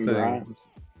one more Quentin thing. Grimes.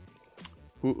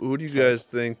 Who do you guys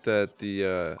think that the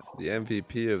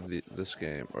MVP of this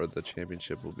game or the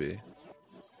championship will be?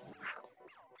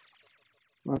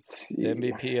 Let's see. The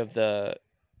MVP of the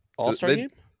All-Star they- game?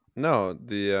 No,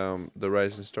 the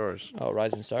Rising Stars. Oh,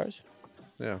 Rising Stars.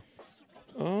 Yeah.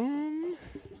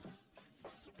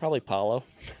 Probably Paulo.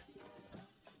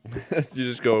 You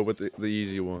just go with the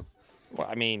easy one. Well,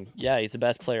 I mean, yeah, he's the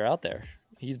best player out there.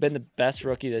 He's been the best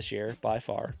rookie this year by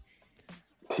far.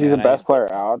 He's the best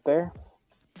player out there.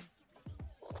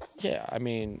 Yeah, I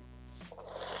mean,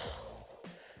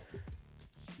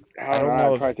 I don't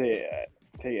know. I'd probably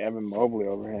take Evan Mobley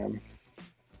over him.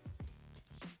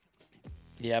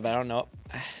 Yeah, but I don't know.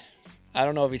 I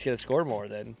don't know if he's going to score more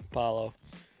than Paulo.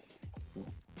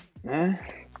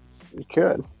 He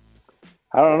could.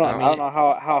 I don't know. I don't know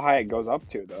how high it goes up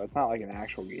to, though. It's not like an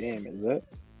actual game, is it?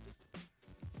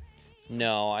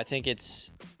 No, I think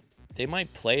they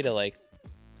might play to like,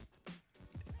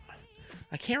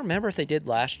 I can't remember if they did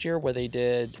last year where they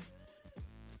did,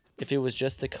 if it was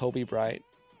just the Kobe Bryant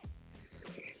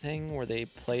thing where they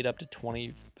played up to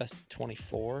best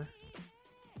 24.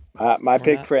 My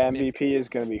pick for MVP is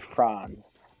going to be Franz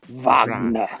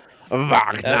Wagner.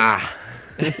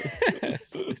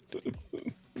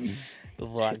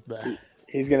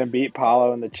 He's going to beat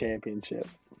Paulo in the championship.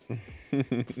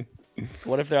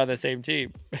 What if they're on the same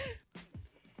team?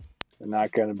 They're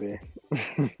not going to be.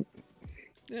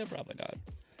 Yeah, probably not.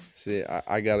 See,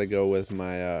 I got to go with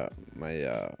my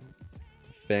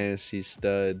fantasy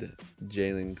stud,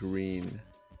 Jalen Green.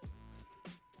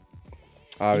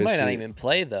 Obviously, he might not even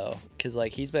play, though, because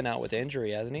like, he's been out with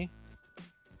injury, hasn't he?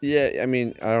 Yeah, I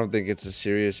mean, I don't think it's a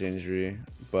serious injury,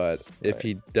 but if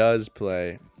he does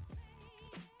play,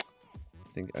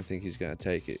 I think he's gonna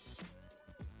take it.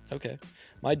 Okay,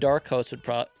 my dark horse would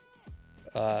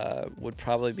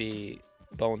probably be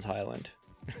Bones Highland.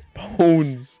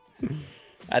 Bones.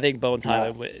 I think Bones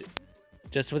Highland,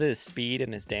 just with his speed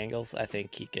and his dangles, I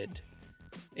think he could,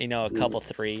 a couple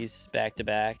threes back to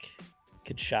back,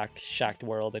 could shock the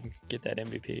world and get that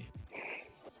MVP.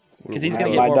 Because he's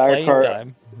gonna get more playing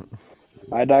time.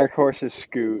 My dark horse is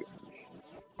Scoot.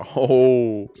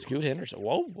 Oh, Scoot Henderson.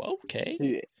 Whoa, okay.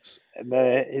 He's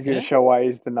gonna show why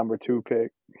he's the number 2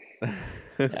 pick.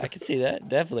 Yeah, I can see that.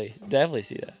 Definitely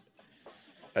see that.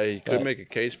 He could make a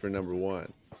case for number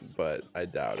 1, but I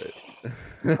doubt it.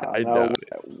 I doubt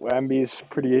it. Wemby's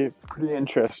pretty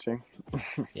interesting.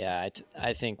 Yeah,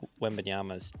 I think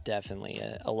Wembanyama's definitely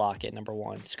a lock at number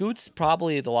 1. Scoot's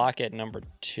probably the lock at number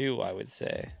 2, I would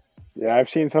say. Yeah, I've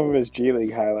seen some of his G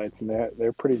League highlights, and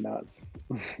they're pretty nuts.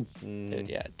 Dude,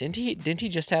 yeah, didn't he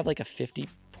just have like a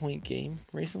 50-point game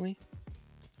recently?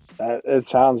 It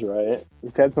sounds right.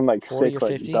 He's had some like sick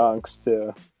like dunks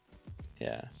too.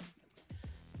 Yeah,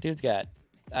 dude's got.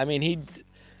 I mean,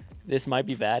 this might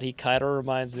be bad. He kind of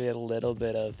reminds me a little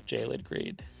bit of Jalen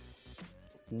Green.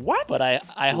 What? But I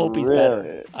hope he's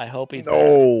better. I hope he's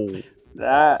better.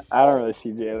 That I don't really see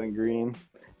Jalen Green.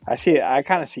 I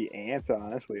kind of see Ant,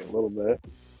 honestly, a little bit.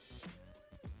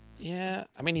 Yeah,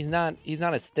 I mean he's not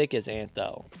as thick as Ant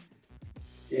though.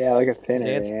 Yeah, like a thinner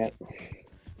Ant.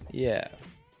 Yeah.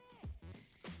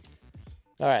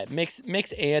 All right, mix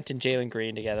Ant and Jalen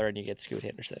Green together, and you get Scoot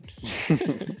Henderson. Yeah,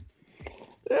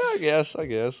 I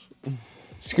guess.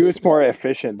 Scoot's more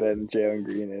efficient than Jalen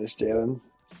Green is. Jalen's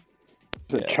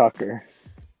a chucker.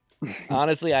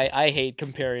 Honestly, I hate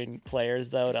comparing players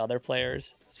though to other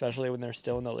players, especially when they're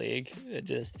still in the league.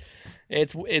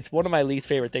 It's one of my least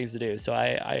favorite things to do. So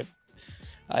I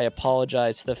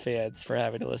apologize to the fans for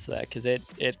having to listen to that because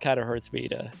it kind of hurts me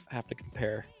to have to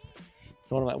compare.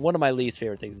 It's one of my least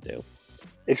favorite things to do.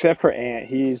 Except for Ant,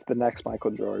 he's the next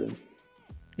Michael Jordan.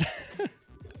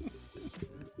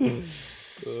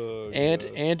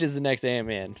 Ant is the next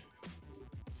Ant-Man.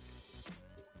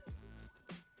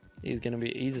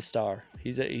 He's a star.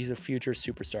 He's a future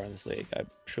superstar in this league. I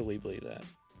truly believe that.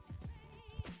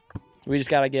 We just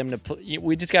gotta get him to.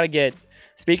 We just gotta get.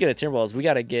 Speaking of the Timberwolves, we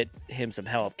gotta get him some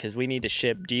help because we need to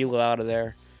ship D'Lo out of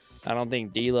there. I don't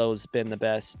think D'Lo's been the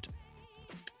best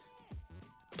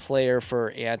player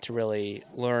for Ant to really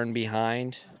learn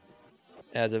behind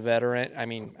as a veteran. I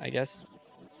mean, I guess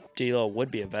D'Lo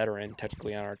would be a veteran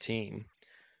technically on our team,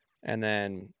 and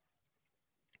then.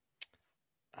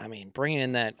 I mean, bringing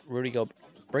in Rudy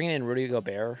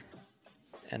Gobert,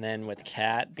 and then with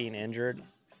Cat being injured,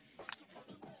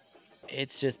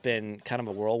 it's just been kind of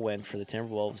a whirlwind for the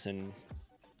Timberwolves. And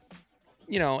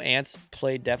Ant's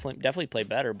definitely played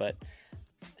better. But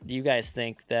do you guys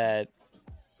think that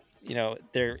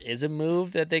there is a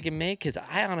move that they can make? Because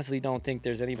I honestly don't think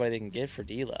there's anybody they can get for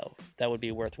D'Lo that would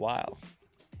be worthwhile.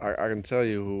 I can tell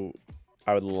you who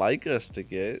I would like us to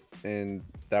get, and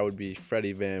that would be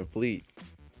Freddie VanVleet.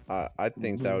 I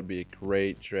think that would be a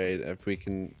great trade if we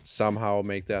can somehow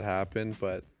make that happen,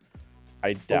 but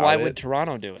I doubt it. Why would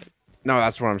Toronto do it? No,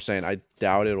 that's what I'm saying. I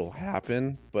doubt it'll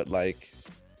happen, but like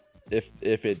if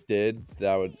it did,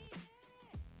 that would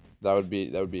That would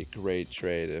be a great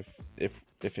trade if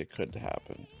it could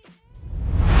happen.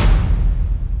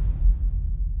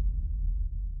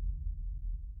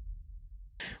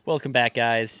 Welcome back,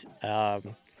 guys.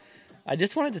 I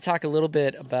just wanted to talk a little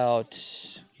bit about,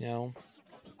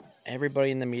 everybody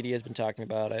in the media has been talking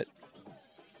about it.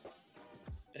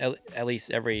 At least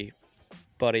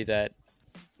everybody that,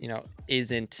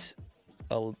 isn't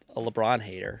a LeBron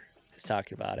hater is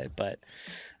talking about it. But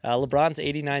LeBron's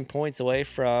 89 points away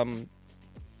from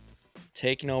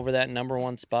taking over that number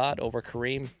one spot over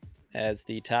Kareem as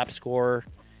the top scorer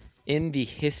in the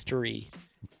history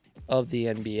of the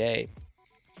NBA.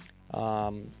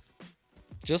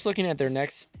 Just looking at their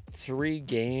next 3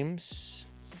 games,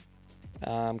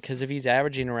 because if he's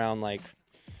averaging around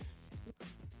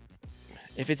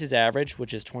if it's his average,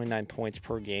 which is 29 points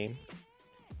per game,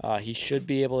 he should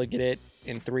be able to get it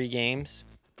in 3 games.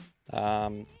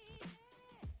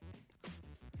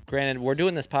 Granted, we're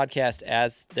doing this podcast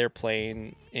as they're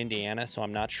playing Indiana, so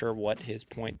I'm not sure what his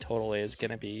point total is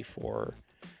going to be for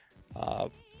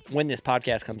when this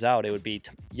podcast comes out. It would be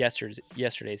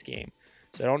yesterday's game.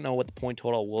 So I don't know what the point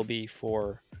total will be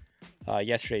for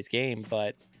yesterday's game,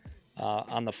 but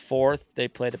on the 4th, they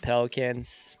play the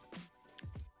Pelicans.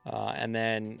 And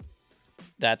then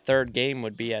that third game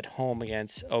would be at home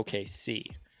against OKC.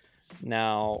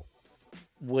 Now,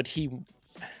 would he...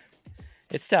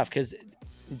 It's tough because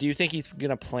do you think he's going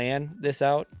to plan this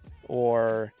out?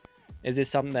 Or is this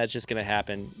something that's just going to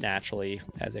happen naturally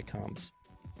as it comes?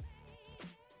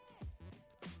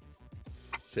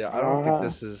 So yeah, I don't think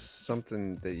this is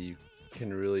something that you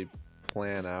can really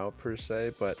plan out per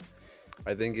se, but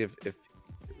I think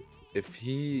if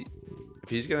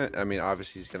he's gonna, I mean,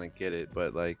 obviously he's gonna get it,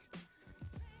 but like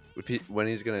when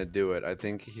he's gonna do it, I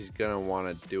think he's gonna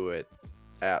want to do it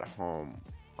at home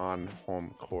on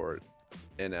home court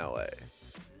in LA.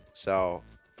 So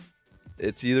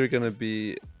it's either gonna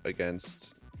be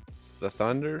against the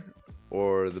Thunder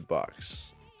or the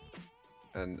Bucks,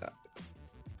 and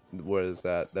what is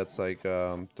that? That's like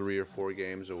 3 or 4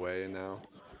 games away now.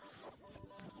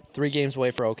 3 games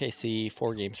away for OKC,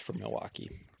 4 games for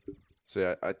Milwaukee. So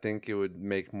yeah, I think it would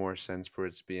make more sense for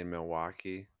it to be in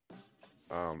Milwaukee.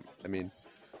 I mean,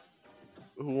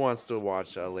 who wants to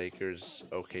watch a Lakers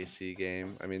OKC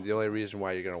game? I mean, the only reason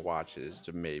why you're gonna watch it is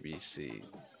to maybe see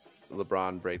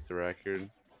LeBron break the record.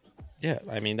 Yeah,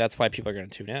 I mean that's why people are gonna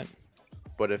tune in.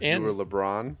 But if you were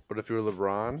LeBron,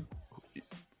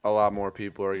 a lot more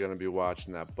people are going to be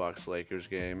watching that Bucks-Lakers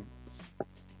game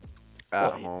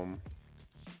at home.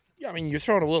 Yeah, I mean, you're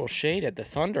throwing a little shade at the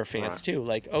Thunder fans, too.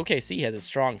 Like, OKC has a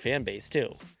strong fan base,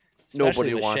 too.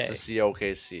 Nobody wants to see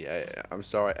OKC. I'm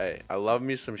sorry. I love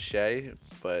me some Shea,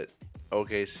 but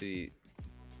OKC,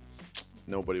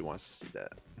 nobody wants to see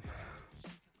that.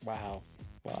 Wow,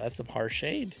 that's some harsh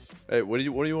shade. Hey, what do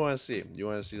you want to see? You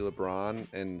want to see LeBron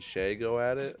and Shea go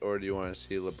at it, or do you want to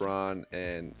see LeBron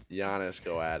and Giannis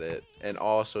go at it, and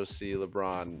also see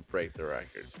LeBron break the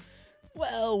record?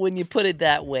 Well, when you put it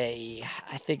that way,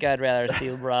 I think I'd rather see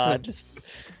LeBron just,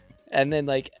 and then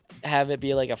have it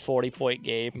be like a 40-point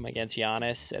game against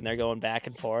Giannis, and they're going back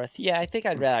and forth. Yeah, I think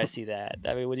I'd rather see that.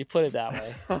 I mean, when you put it that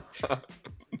way,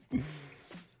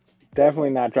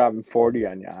 definitely not dropping 40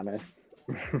 on Giannis.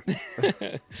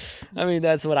 I mean,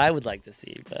 that's what I would like to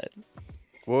see, but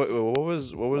what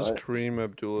was Kareem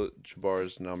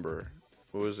Abdul-Jabbar's number?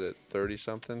 What was it? 30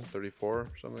 something, 34,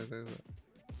 something like that.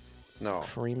 No,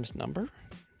 Kareem's number?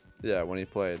 Yeah, when he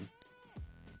played.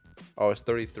 Oh, it's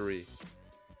 33.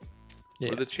 Yeah.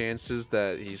 What are the chances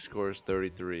that he scores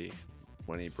 33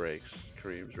 when he breaks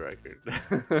Kareem's record?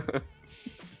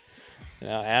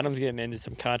 Now, Adam's getting into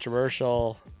some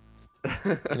controversial,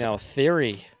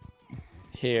 theory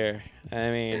here. I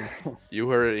mean, you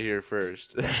heard it here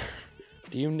first.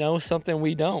 Do you know something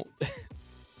we don't?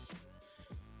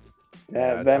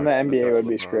 Yeah, then the NBA would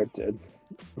be scripted.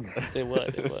 It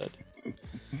would.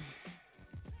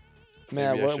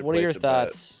 Man, what are your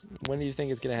thoughts? When do you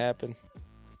think it's gonna happen?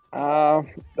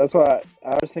 That's what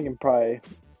I was thinking. Probably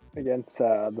against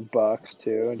the Bucks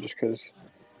too, just because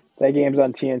that game's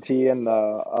on TNT and the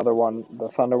other one, the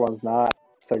Thunder one's not.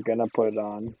 So they're gonna put it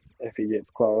on if he gets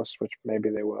close, which maybe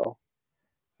they will.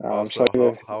 Also,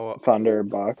 how Thunder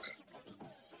Bucks.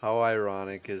 How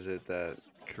ironic is it that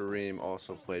Kareem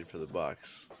also played for the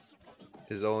Bucks?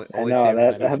 His only I team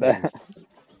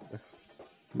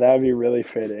that would be really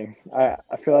fitting. I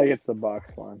feel like it's the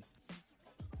Bucks one.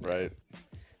 Right.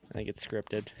 I think it's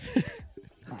scripted.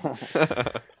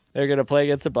 They're gonna play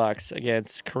against the Bucks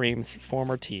against Kareem's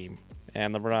former team,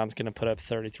 and LeBron's gonna put up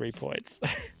 33 points.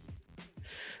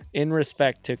 In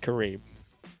respect to Kareem.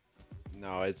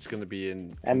 No, it's going to be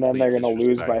in And then they're complete going to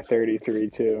lose by disrespect. 33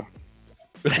 too.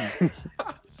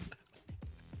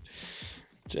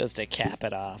 Just to cap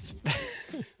it off.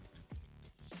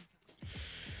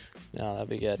 No, that'd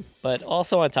be good. But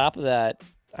also on top of that,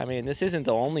 I mean, this isn't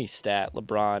the only stat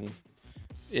LeBron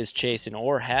is chasing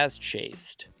or has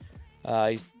chased.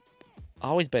 He's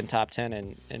always been top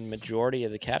 10 in majority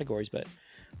of the categories, but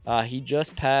he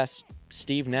just passed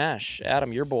Steve Nash,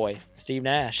 Adam, your boy, Steve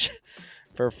Nash,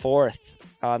 for 4th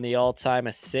on the all-time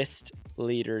assist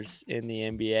leaders in the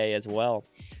NBA as well.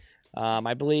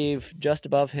 I believe just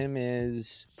above him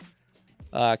is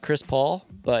Chris Paul,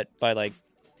 but by like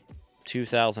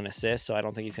 2,000 assists, so I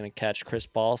don't think he's going to catch Chris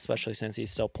Paul, especially since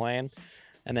he's still playing.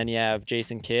 And then you have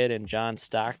Jason Kidd and John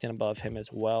Stockton above him as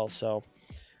well. So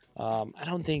I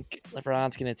don't think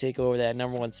LeBron's going to take over that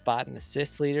number 1 spot in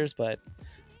assist leaders, but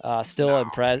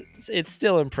it's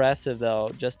still impressive,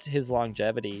 though, just his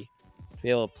longevity to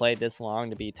be able to play this long,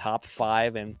 to be top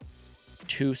 5 in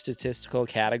 2 statistical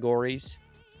categories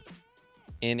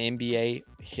in NBA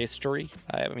history.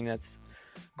 I mean, that's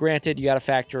granted, you got to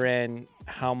factor in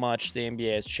how much the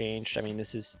NBA has changed. I mean,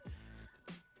 this is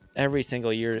every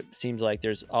single year. It seems like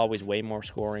there's always way more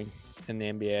scoring in the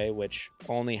NBA, which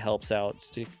only helps out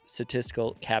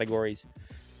statistical categories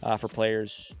for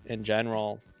players in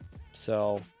general.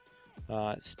 So,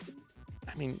 I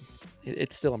mean,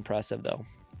 it's still impressive though.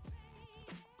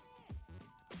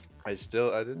 I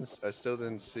still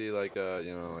didn't see like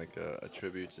a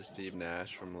tribute to Steve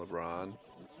Nash from LeBron.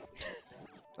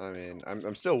 I mean,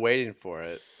 I'm still waiting for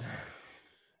it.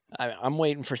 I'm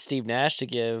waiting for Steve Nash to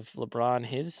give LeBron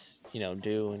his,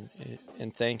 due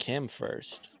and thank him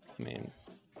first. I mean,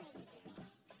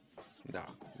 No,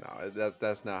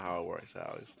 that's not how it works,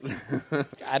 Alex.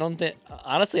 I don't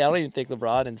even think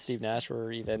LeBron and Steve Nash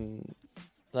were even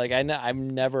like I've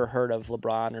never heard of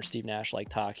LeBron or Steve Nash like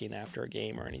talking after a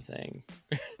game or anything.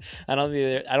 I don't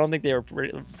think they were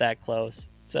that close.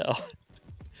 So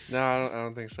No, I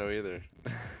don't think so either.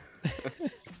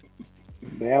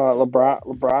 Yeah, well,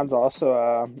 LeBron's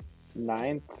also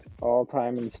 9th all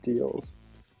time in steals.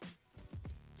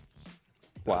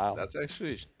 Wow, that's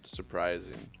actually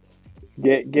surprising.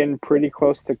 Getting pretty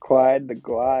close to Clyde the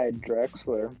Glide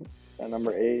Drexler at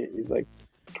number 8. He's like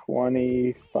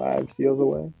 25 steals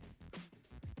away.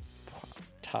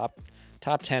 top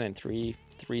 10 in three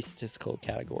statistical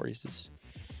categories is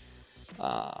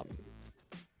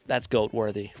that's GOAT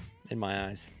worthy in my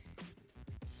eyes.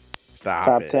 Stop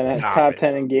Top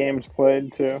 10 in games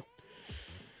played too.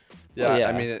 Yeah, Well, yeah.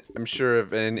 I mean, I'm sure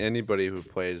if anybody who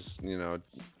plays,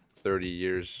 30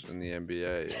 years in the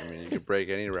NBA, I mean, you could break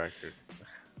any record.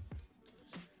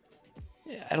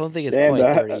 Yeah, I don't think it's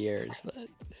quite 30 years, but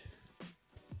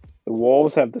the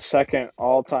Wolves have the 2nd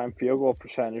all-time field goal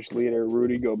percentage leader,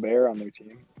 Rudy Gobert, on their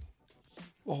team.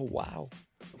 oh wow,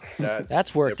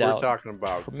 That's worked out we're talking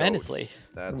about tremendously.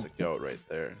 GOAT, that's a GOAT right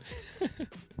there.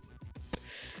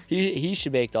 He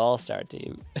should make the All-Star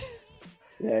team.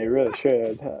 Yeah, he really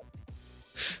should.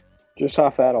 Just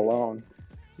off that alone.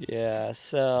 Yeah,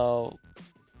 so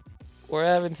we're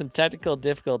having some technical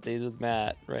difficulties with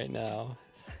Matt right now.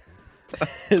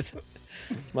 his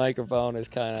microphone is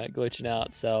kind of glitching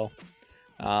out, so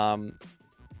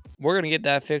we're gonna get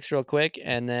that fixed real quick,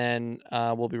 and then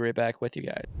we'll be right back with you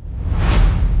guys.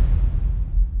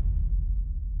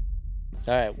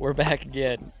 All right, we're back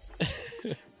again.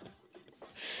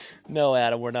 No,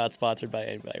 Adam, we're not sponsored by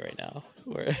anybody right now.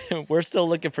 We're still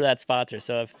looking for that sponsor.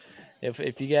 So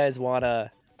if you guys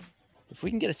wanna, if we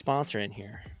can get a sponsor in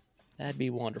here, that'd be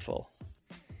wonderful.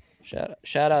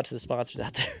 Shout out to the sponsors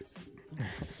out there.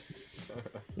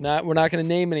 We're not gonna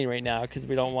name any right now because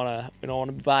we don't wanna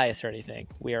be biased or anything.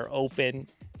 We are open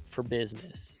for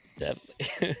business,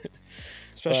 definitely.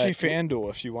 Especially FanDuel.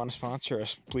 If you want to sponsor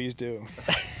us, please do.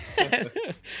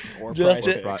 Or Just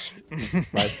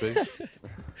PrizePicks.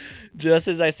 Just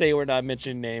as I say we're not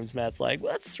mentioning names, Matt's like,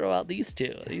 let's throw out these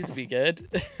two. These would be good.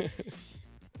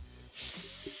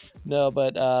 No,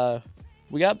 but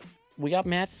we got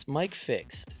Matt's mic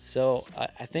fixed, so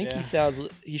I think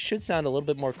he should sound a little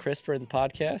bit more crisper in the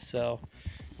podcast. So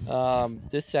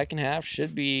this second half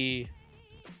should be.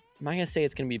 I'm not gonna say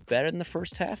it's gonna be better than the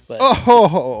first half, but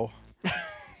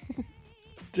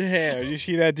damn! Did you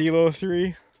see that D'Lo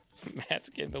 3? Matt's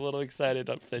getting a little excited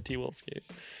up for the T-Wolves game.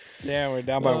 Damn, we're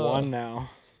down by 1 now.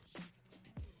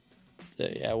 So,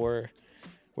 yeah, we're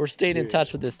staying in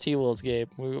touch with this T-Wolves game.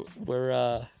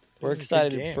 We're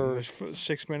excited for. There's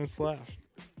 6 minutes left.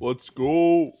 Let's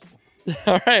go.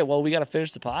 All right, well, we got to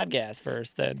finish the podcast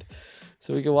first, then,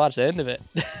 so we can watch the end of it,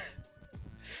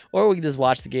 or we can just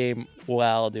watch the game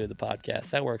while doing the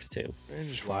podcast. That works too.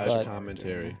 Live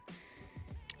commentary.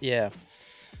 Yeah,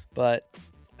 but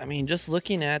I mean, just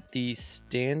looking at the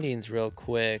standings real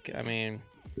quick, I mean,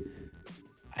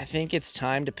 I think it's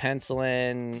time to pencil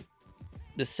in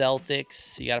the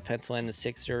Celtics. You got to pencil in the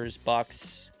Sixers,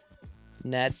 Bucks,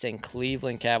 Nets, and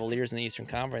Cleveland Cavaliers in the Eastern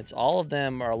Conference. All of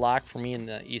them are a lock for me in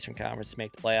the Eastern Conference to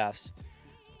make the playoffs.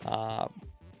 Uh,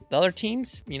 the other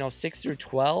teams, 6 through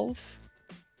 12,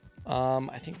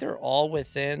 I think they're all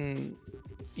within,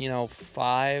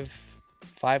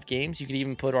 five games. You could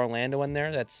even put Orlando in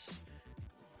there. That's,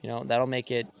 that'll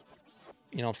make it,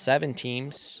 7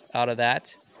 teams out of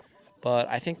that. But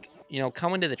I think,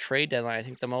 coming to the trade deadline, I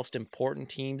think the most important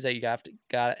teams that you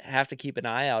have to keep an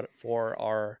eye out for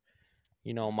are,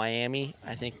 Miami.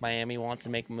 I think Miami wants to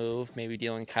make a move, maybe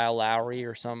dealing Kyle Lowry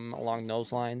or something along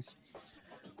those lines.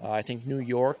 I think New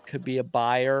York could be a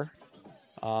buyer.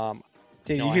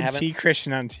 Dude, you I can haven't. see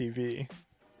Christian on TV.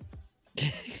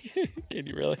 Can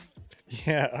you really?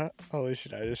 Yeah. Holy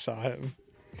shit! I just saw him.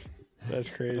 That's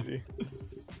crazy.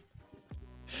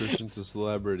 Christian's a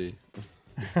celebrity.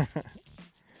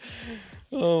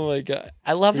 Oh my god!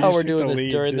 I love We how just we're took doing the this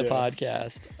lead, during the too.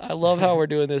 podcast. I love how we're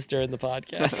doing this during the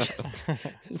podcast.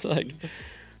 It's like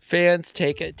fans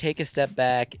take a step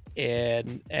back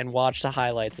and watch the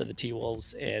highlights of the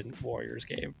T-Wolves and Warriors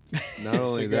game. Not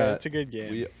only that, it's a good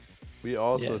game. we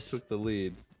also Yes. took the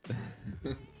lead.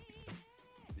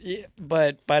 Yeah,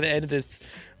 but by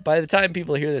the time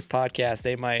people hear this podcast,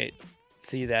 they might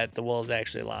see that the Wolves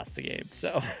actually lost the game.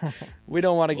 So we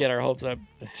don't want to get our hopes up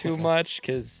too much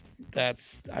because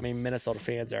Minnesota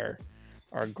fans are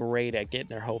great at getting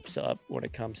their hopes up when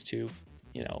it comes to,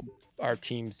 our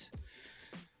teams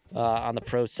on the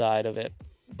pro side of it.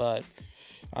 But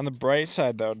On the bright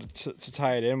side, though, to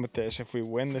tie it in with this, if we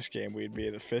win this game, we'd be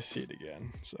the 5th seed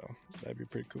again. So that'd be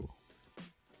pretty cool.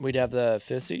 we'd have the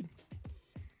 5th seed.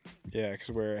 Yeah, because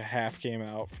we're a half game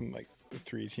out from like the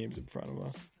 3 teams in front of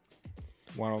us.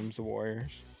 One of them's the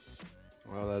Warriors.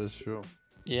 Well, that is true.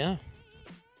 Yeah,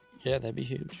 that'd be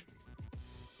huge.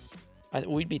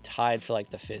 We'd be tied for like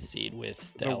the 5th seed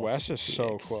with The Dallas West and is so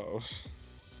Phoenix. close.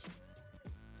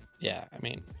 Yeah,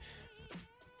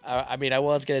 I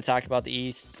was going to talk about the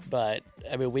East, but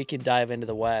we can dive into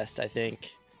the West, I think.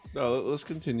 No, let's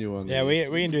continue on. Yeah, these.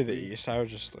 we can do the East. I was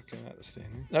just looking at the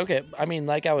standing. Okay,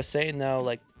 like I was saying though,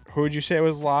 like, Who would you say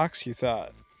was locks? You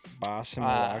thought Boston,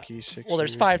 Milwaukee, Sixers? well,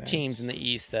 there's 5 Nets? teams in the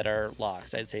East that are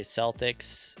locks. I'd say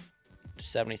Celtics,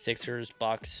 76ers,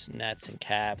 Bucks, Nets, and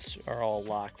Cavs are all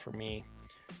locked for me.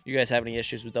 You guys have any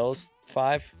issues with those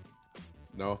 5?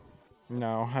 No.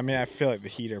 No, I feel like the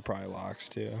Heat are probably locks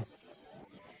too.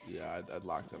 Yeah, I'd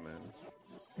lock them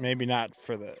in. Maybe not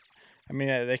for the.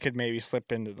 They could maybe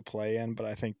slip into the play-in, but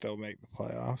I think they'll make the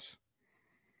playoffs.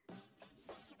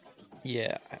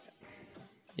 Yeah.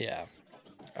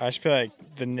 I just feel like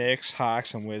the Knicks,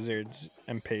 Hawks, and Wizards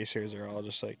and Pacers are all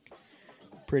just like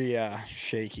pretty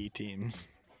shaky teams.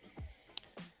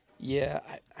 Yeah,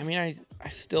 I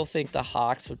still think the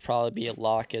Hawks would probably be a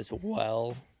lock as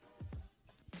well.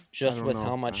 Just don't with know how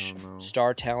if- I much don't know.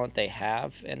 star talent they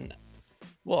have. And,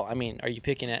 well, are you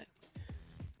picking it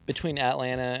between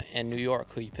Atlanta and New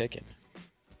York? Who are you picking?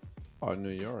 Oh, New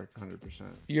York, 100%.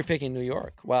 You're picking New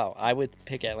York. Wow, I would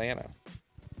pick Atlanta.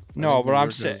 No, but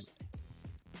I'm saying. saying.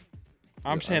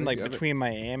 I'm saying like between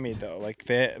Miami though, like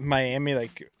Miami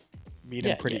like beat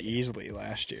them pretty easily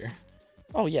last year.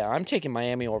 Oh yeah, I'm taking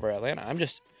Miami over Atlanta.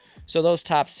 So those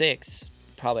top 6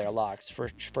 probably are locks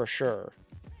for sure.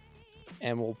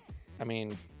 And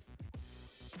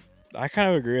I kind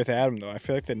of agree with Adam though. I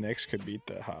feel like the Knicks could beat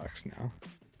the Hawks now.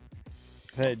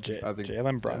 I think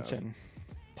Jalen Brunson.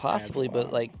 possibly, adds a lot.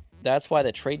 but like that's why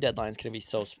the trade deadline is going to be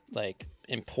so like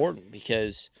important,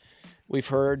 because we've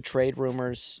heard trade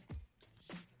rumors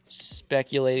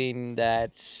speculating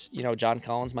that John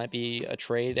Collins might be a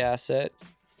trade asset.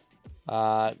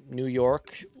 New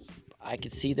York, I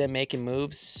could see them making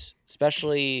moves,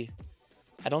 especially.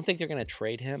 I don't think they're going to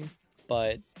trade him,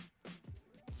 but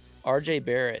RJ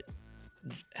Barrett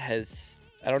has.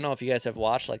 I don't know if you guys have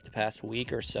watched like the past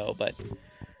week or so, but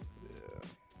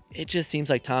it just seems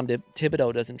like Tom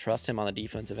Thibodeau doesn't trust him on the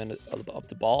defensive end of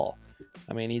the ball.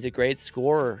 He's a great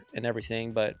scorer and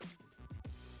everything, but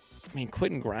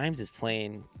Quentin Grimes is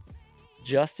playing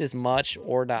just as much,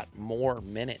 or not more,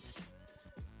 minutes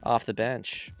off the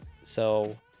bench.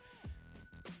 So,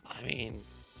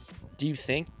 do you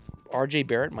think RJ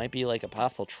Barrett might be like a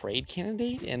possible trade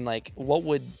candidate? And like, what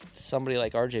would somebody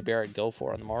like RJ Barrett go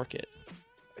for on the market?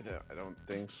 I don't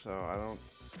think so.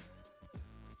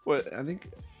 I think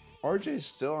RJ's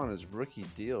still on his rookie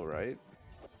deal, right?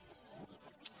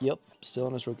 Yep, still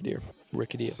on his rookie deal.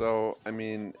 So,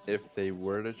 if they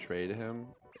were to trade him,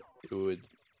 it would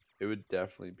it would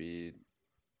definitely be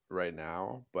right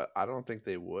now, but I don't think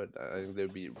they would. I think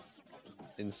they'd be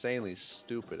insanely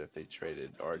stupid if they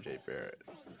traded RJ Barrett.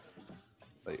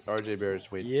 Like RJ Barrett's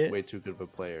Yeah, way too good of a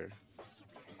player.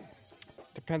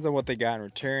 depends on what they got in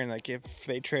return. Like if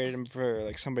they traded him for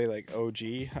like somebody like OG,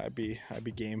 I'd be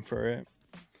game for it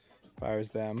if I was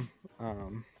them.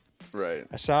 Right.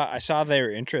 I saw they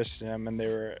were interested in him and they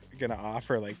were gonna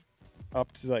offer like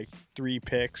up to like 3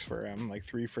 picks for him, like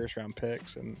 3 first round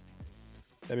picks, and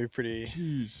that'd be pretty.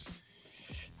 Jeez.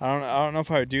 I don't know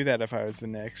if I would do that if I was the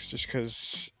Knicks, just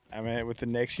because I mean with the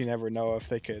Knicks you never know if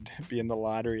they could be in the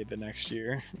lottery the next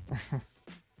year.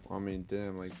 Well, I mean,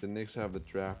 damn, like the Knicks have the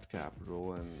draft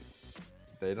capital and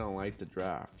they don't like the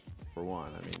draft. For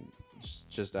one, I mean,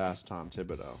 just ask Tom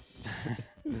Thibodeau.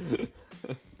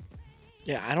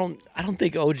 Yeah, I don't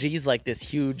think OG's like this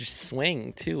huge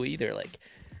swing too either. Like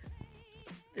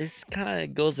this kind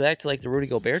of goes back to like the Rudy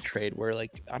Gobert trade, where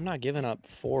like I'm not giving up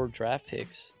 4 draft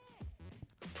picks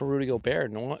for Rudy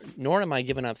Gobert, nor am I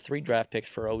giving up 3 draft picks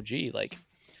for OG. Like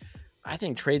I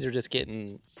think trades are just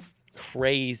getting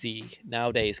crazy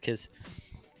nowadays because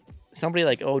somebody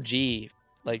like OG,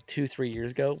 like 2-3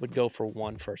 years ago, would go for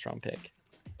 1 first round pick.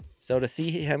 So to see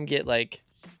him get like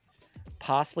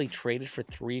possibly traded for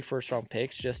 3 first round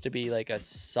picks just to be like a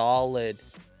solid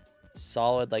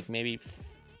like maybe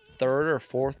 3rd or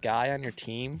 4th guy on your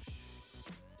team,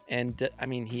 and I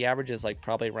mean he averages like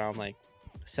probably around like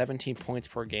 17 points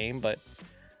per game, but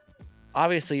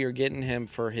obviously you're getting him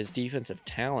for his defensive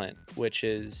talent, which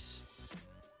is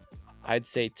I'd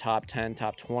say top 10,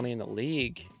 top 20 in the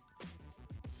league.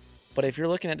 But if you're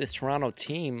looking at this Toronto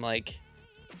team, like,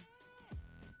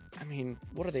 I mean,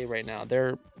 what are they right now?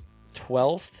 They're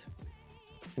 12th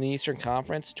in the Eastern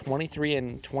Conference, 23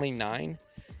 and 29.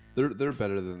 They're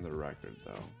better than the record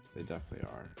though. They definitely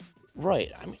are.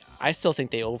 Right. I mean, I still think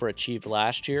they overachieved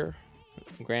last year.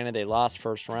 Granted, they lost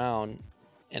first round,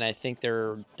 and I think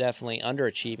they're definitely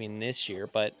underachieving this year.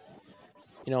 But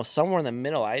you know, somewhere in the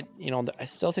middle, I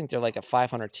still think they're like a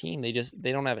 500 team. They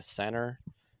don't have a center.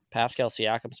 Pascal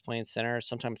Siakam's playing center.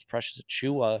 Sometimes Precious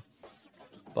Achua,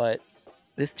 but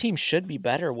this team should be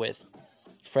better with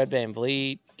Fred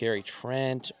VanVleet, Gary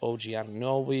Trent, OG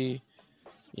Anunoby,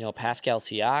 Pascal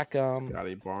Siakam,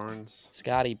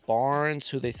 Scotty Barnes,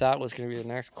 who they thought was going to be the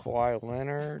next Kawhi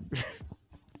Leonard.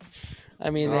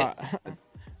 I mean, I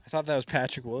thought that was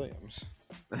Patrick Williams.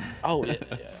 Oh yeah.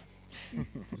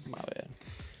 My bad.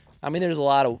 I mean, there's a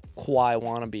lot of Kawhi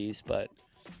wannabes, but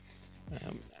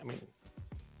I mean,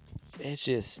 it's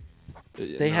just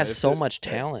they have so much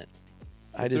talent.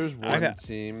 There's one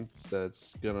team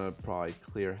that's gonna probably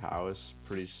clear house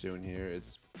pretty soon here.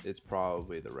 It's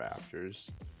probably the Raptors,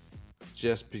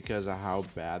 just because of how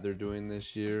bad they're doing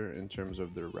this year in terms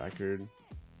of their record,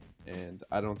 and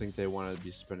I don't think they want to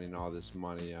be spending all this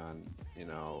money on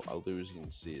a losing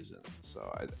season.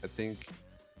 So I think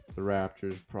the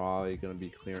Raptors probably gonna be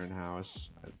clearing house.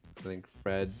 I think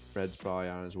Fred's probably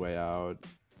on his way out.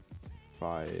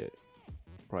 Probably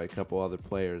a couple other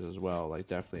players as well. Like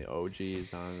definitely OG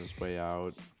is on his way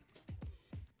out.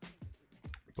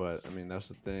 But I mean that's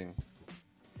the thing.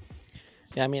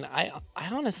 Yeah, I mean I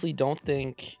honestly don't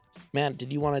think. Man,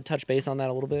 did you want to touch base on that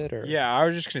a little bit? Or yeah, I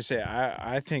was just gonna say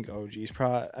I think OG's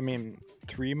probably. I mean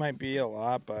 3 might be a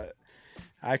lot, but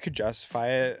I could justify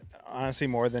it honestly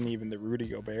more than even the Rudy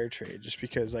Gobert trade, just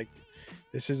because like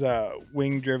this is a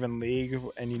wing-driven league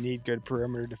and you need good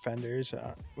perimeter defenders.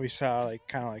 We saw like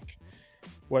kind of like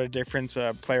what a difference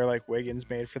a player like Wiggins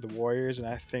made for the Warriors, and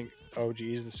I think OG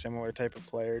is the similar type of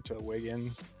player to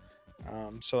Wiggins.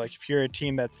 So like if you're a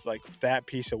team that's like that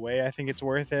piece away, I think it's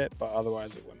worth it, but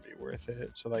otherwise it wouldn't be worth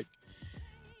it. So like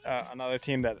another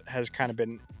team that has kind of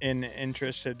been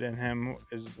interested in him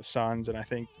is the Suns, and I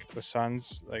think the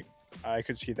Suns, like I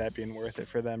could see that being worth it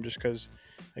for them just because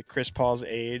like Chris Paul's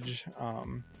age.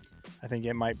 I think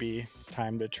it might be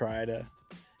time to try to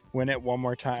win it one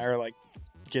more time, or like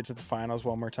get to the finals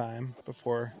one more time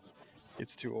before it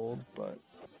gets too old. But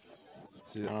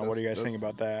I don't know. What do you guys think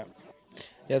about that?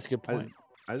 Yeah, that's a good point.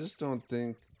 I just don't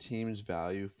think teams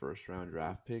value first round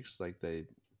draft picks like they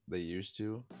used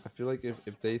to. I feel like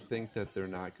if they think that they're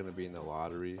not going to be in the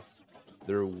lottery,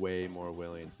 they're way more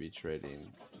willing to be trading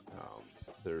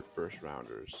their first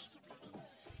rounders.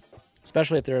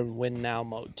 Especially if they're in win now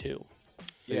mode too.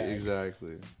 Yeah,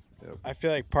 exactly. Yep. I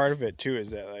feel like part of it too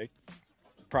is that like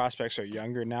prospects are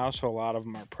younger now, so a lot of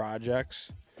them are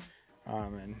projects.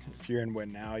 And if you're in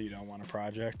win now, you don't want a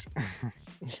project.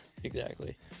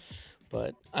 Exactly.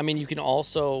 But I mean, you can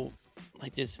also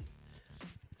like just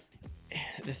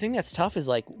the thing that's tough is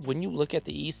like when you look at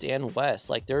the East and West,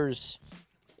 like there's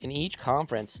in each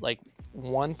conference, like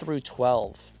 1 through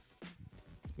 12,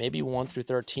 maybe 1 through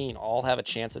 13, all have a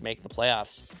chance of making the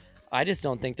playoffs. I just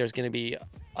don't think there's going to be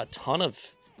a ton of.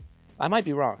 I might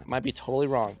be wrong. I might be totally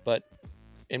wrong, but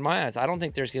in my eyes, I don't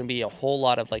think there's going to be a whole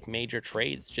lot of like major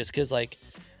trades just because like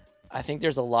I think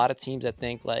there's a lot of teams that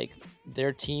think like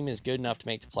their team is good enough to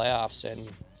make the playoffs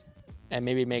and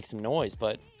maybe make some noise,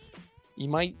 but you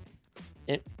might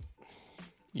it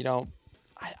you know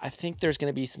I think there's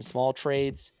going to be some small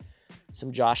trades,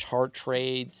 some Josh Hart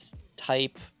trades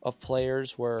type of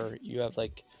players where you have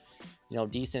like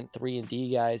decent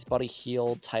 3-and-D guys, Buddy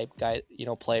Hield type guy,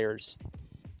 players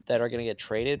that are going to get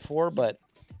traded for, but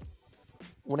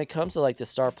when it comes to like the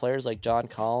star players like John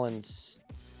Collins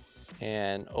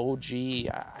and OG,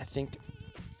 I think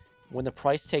when the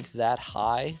price takes that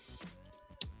high,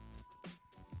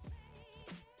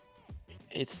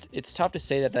 it's tough to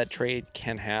say that trade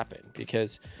can happen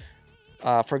because,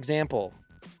 for example,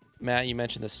 Matt, you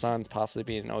mentioned the Suns possibly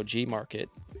being an OG market.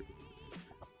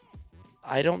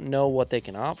 I don't know what they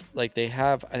can offer. Like I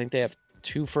think they have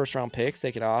 2 first-round picks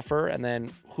they can offer, and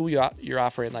then who you're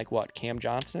offering like what? Cam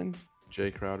Johnson,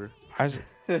 Jay Crowder.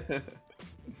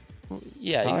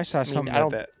 Yeah, I saw something I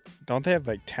that don't they have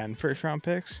like 10 first-round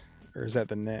picks, or is that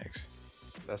the Knicks?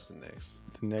 That's the Knicks.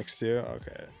 The Knicks too.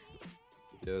 Okay.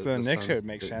 Yeah, So the Knicks Suns would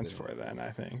make sense for then,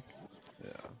 I think.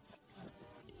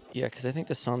 Yeah, because I think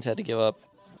the Suns had to give up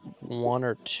 1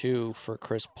 or 2 for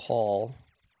Chris Paul.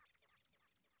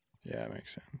 Yeah, it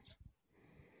makes sense.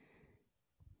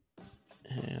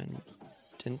 And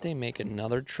didn't they make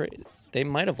another trade? They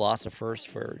might have lost a first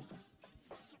for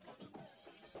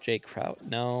Jay Crowder.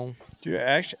 No. Dude,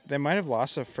 actually, they might have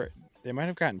lost they might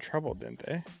have gotten in trouble, didn't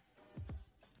they?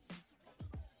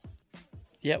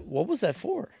 Yeah, what was that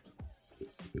for?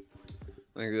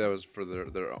 I think that was for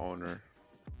their owner.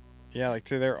 Yeah, like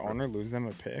to their owner lose them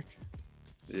a pick.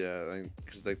 Yeah, I think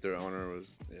because like their owner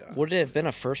was Would it have been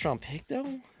a first-round pick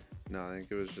though? No, I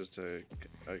think it was just a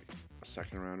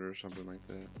second rounder or something like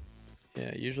that.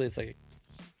 Yeah, usually it's like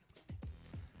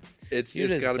it's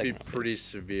usually got to the be second round pretty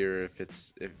severe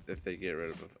if they get rid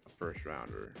of a first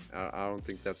rounder. I don't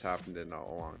think that's happened in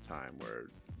a long time where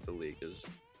the league has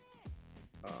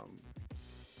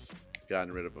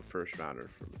gotten rid of a first rounder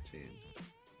from a team.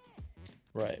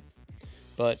 right.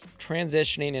 But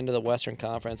transitioning into the Western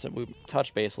Conference, and we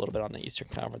touched base a little bit on the Eastern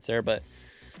Conference there, but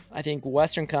I think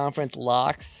Western Conference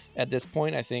locks at this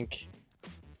point.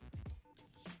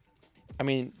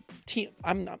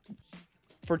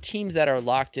 For teams that are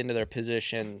locked into their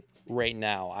position right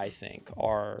now, I think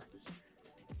are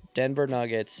Denver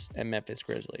Nuggets and Memphis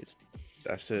Grizzlies.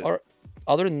 That's it. Or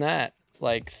other than that,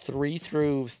 like 3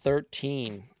 through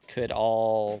 13 could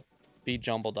all be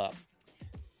jumbled up.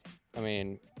 I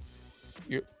mean,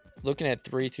 you're looking at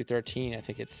 3 through 13. I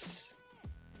think it's,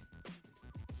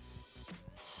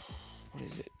 what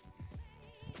is it?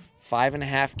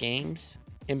 5.5 games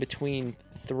in between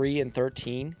 3 and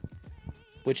 13,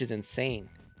 which is insane.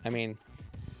 I mean,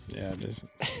 yeah, it is.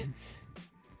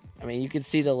 I mean, you could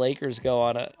see the Lakers go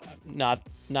on not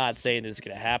saying this is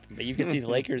going to happen, but you could see the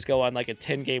Lakers go on like a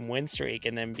 10-game win streak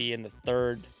and then be in the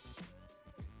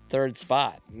third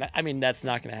spot. I mean, that's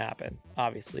not going to happen,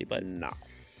 obviously, but no.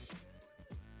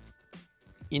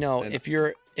 If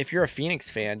you're a Phoenix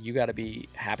fan, you got to be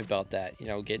happy about that.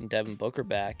 Getting Devin Booker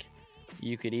back,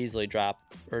 you could easily drop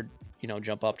or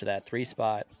jump up to that 3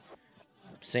 spot.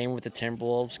 Same with the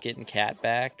Timberwolves getting Cat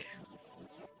back.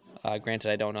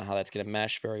 Granted, I don't know how that's going to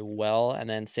mesh very well. And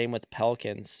then same with the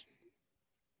Pelicans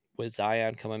with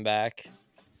Zion coming back.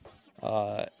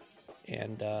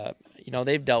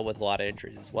 They've dealt with a lot of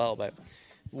injuries as well. But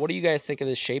what do you guys think of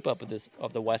this shape up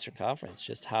of the Western Conference?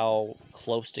 Just how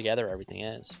close together everything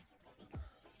is.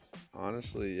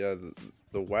 Honestly, yeah,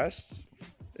 the West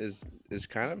is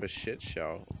kind of a shit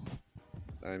show.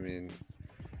 I mean,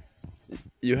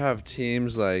 you have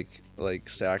teams like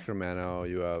Sacramento.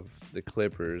 You have the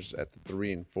Clippers at the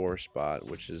 3 and 4 spot,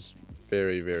 which is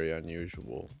very, very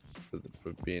unusual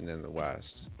for being in the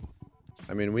West.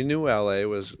 I mean, we knew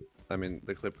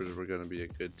the Clippers were going to be a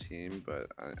good team, but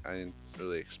I didn't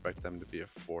really expect them to be a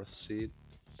 4th seed.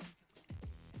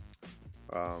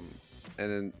 And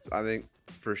then I think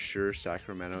for sure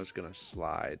Sacramento is going to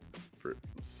slide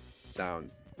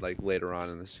down like later on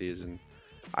in the season.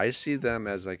 I see them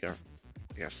as like a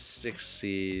 6th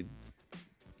seed,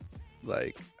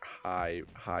 like high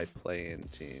play-in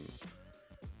team.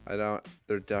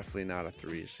 They're definitely not a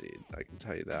 3 seed. I can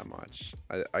tell you that much.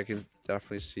 I can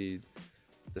definitely see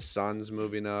the Suns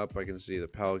moving up. I can see the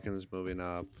Pelicans moving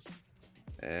up,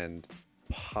 and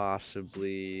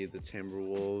possibly the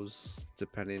Timberwolves,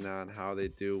 depending on how they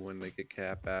do when they get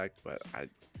Cat back. But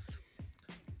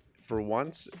for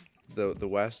once, the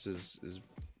West is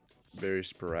very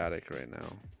sporadic right now.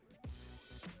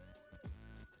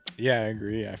 Yeah, I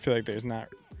agree. I feel like there's not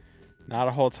a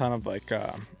whole ton of like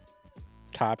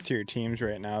top tier teams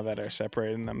right now that are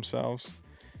separating themselves.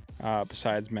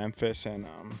 Besides Memphis and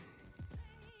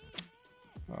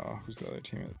who's the other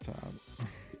team at the top?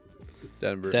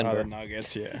 Denver. Oh, Denver. the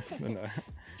Nuggets. Yeah,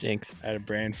 Jinx. I had a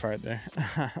brain fart there,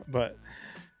 but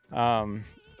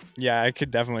yeah, I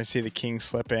could definitely see the Kings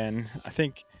slip in. I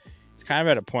think it's kind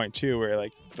of at a point too where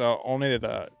like only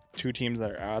the two teams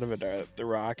that are out of it are the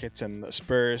Rockets and the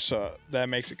Spurs, so that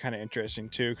makes it kind of interesting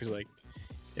too, because like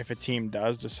if a team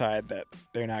does decide that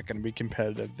they're not going to be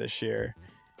competitive this year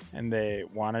and they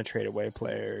want to trade away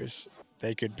players,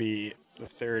 they could be the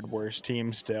third worst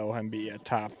team still and be a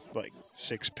top like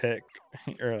 6 pick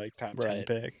or like top 10 Right.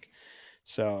 pick.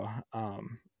 So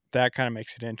that kind of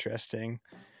makes it interesting.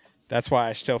 That's why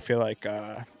I still feel like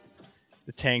the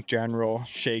tank general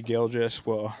Shea Gilgeous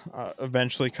will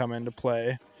eventually come into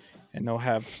play, and they'll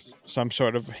have some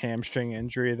sort of hamstring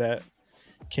injury that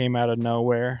came out of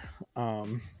nowhere.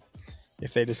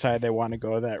 If they decide they want to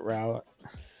go that route,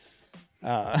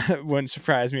 it wouldn't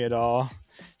surprise me at all.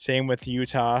 Same with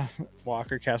Utah.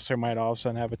 Walker Kessler might all of a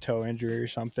sudden have a toe injury or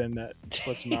something that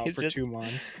puts him out He's for 2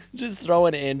 months. Just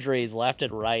throwing injuries left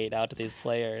and right out to these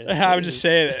players. I would just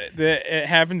say that it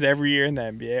happens every year in the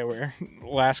NBA where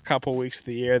last couple weeks of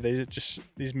the year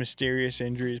these mysterious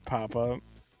injuries pop up.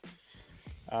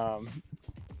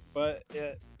 But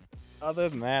other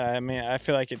than that, I mean, I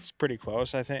feel like it's pretty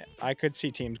close. I think I could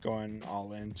see teams going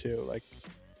all in too. Like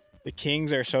the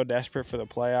Kings are so desperate for the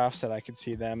playoffs that I could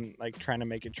see them like trying to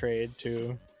make a trade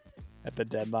too at the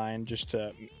deadline just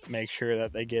to make sure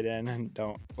that they get in and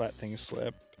don't let things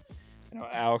slip. You know,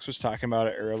 Alex was talking about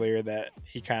it earlier that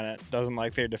he kind of doesn't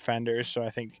like their defenders, so I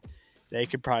think they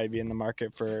could probably be in the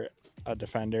market for a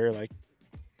defender, like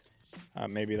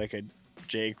maybe like a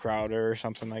Jay Crowder or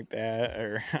something like that,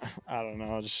 or I don't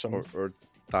know, just some or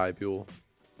Thibault.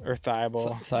 or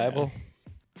Thibault. Thibault.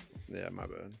 Yeah, my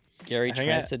bad. Gary I think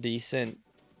Trent's a decent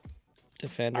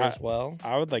defender as well.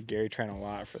 I would like Gary Trent a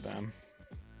lot for them.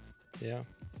 Yeah.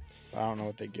 I don't know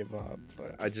what they give up,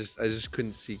 but I just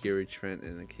couldn't see Gary Trent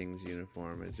in a Kings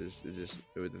uniform. I think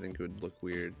it would look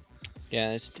weird.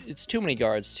 Yeah, it's too many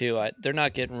guards too. They're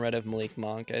not getting rid of Malik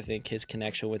Monk. I think his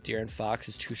connection with De'Aaron Fox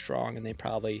is too strong, and they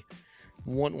probably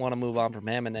wouldn't want to move on from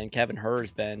him. And then Kevin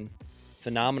Herr's been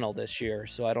phenomenal this year,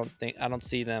 so I don't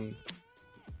see them.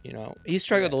 You know, he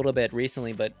struggled a little bit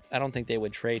recently, but I don't think they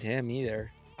would trade him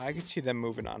either. I could see them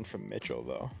moving on from Mitchell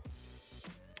though.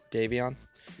 Davion.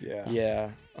 Yeah. Yeah.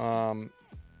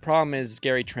 Problem is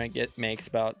Gary Trent makes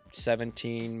about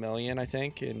 $17 million, I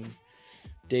think, and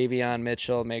Davion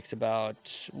Mitchell makes about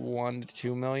 $1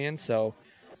 to $2 million. So,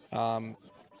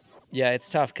 yeah, it's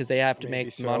tough because they have to Maybe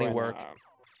make throw money in, work.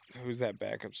 Who's that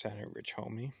backup center? Rich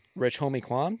Homie. Rich Homie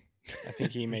Quan? I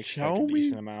think he makes Rich like a Homie?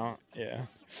 decent amount. Yeah.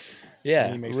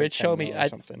 Yeah, He makes Rich like 10 Homie. mil or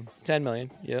something. 10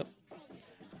 million. Yep.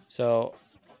 So,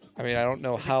 I mean, I don't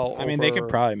know how. I mean, they could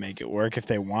probably make it work if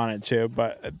they wanted to,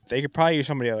 but they could probably use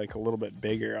somebody like a little bit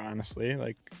bigger, honestly,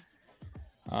 like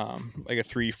a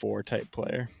 3-4 type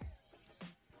player.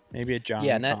 Maybe a John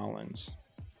Collins.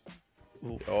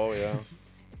 Oh yeah.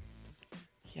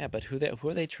 Yeah, but who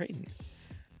are they trading?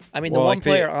 I mean, Well, the one like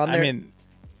player on there. I mean,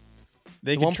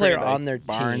 they the could one player trade, like, on their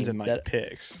Barnes team and like that-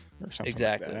 picks or something.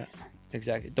 Exactly. Like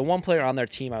Exactly. The one player on their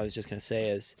team I was just gonna say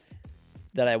is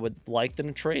that I would like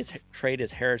them to trade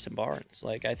is Harrison Barnes.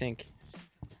 Like, I think,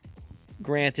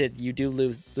 granted, you do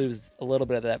lose a little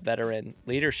bit of that veteran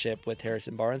leadership with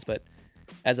Harrison Barnes, but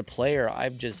as a player,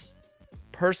 I've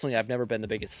never been the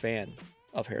biggest fan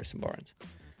of Harrison Barnes.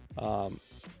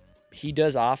 He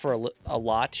does offer a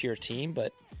lot to your team,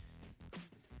 but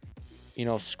you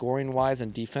know, scoring wise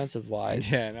and defensive wise,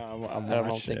 Yeah, no, I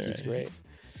don't think he's great.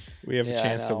 We have a Yeah, I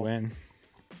chance to know. win.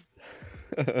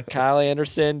 Kyle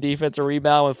Anderson, defensive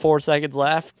rebound with 4 seconds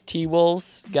left.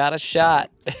 T-Wolves got a shot.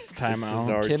 Timeout.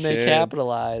 our Can they chance.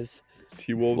 capitalize?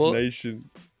 T-Wolves Well- Nation.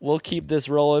 We'll keep this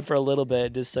rolling for a little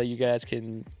bit just so you guys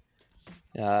can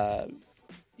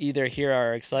either hear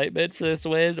our excitement for this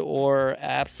win or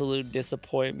absolute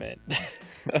disappointment.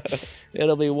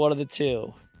 It'll be one of the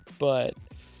two. But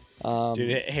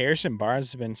Dude, Harrison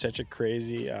Barnes has been such a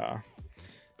crazy,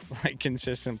 like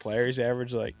consistent player. He's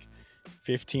averaged like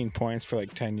 15 points for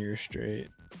like 10 years straight.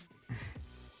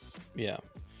 yeah.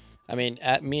 I mean,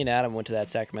 me and Adam went to that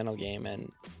Sacramento game,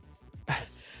 and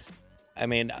I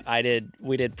mean,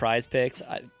 we did prize picks.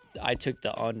 I took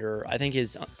the under. I think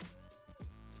his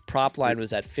prop line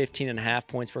was at 15.5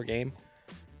 points per game.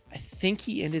 I think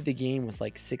he ended the game with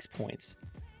like 6 points.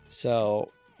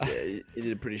 So Yeah, he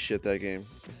did pretty shit that game.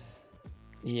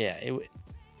 Yeah,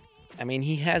 I mean,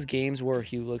 he has games where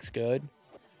he looks good,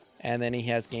 and then he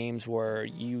has games where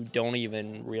you don't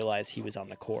even realize he was on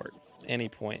the court any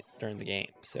point during the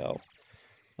game. So,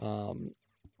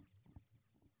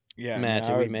 Yeah, Matt, I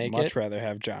did we would make much it? rather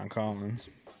have John Collins.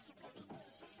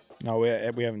 No, we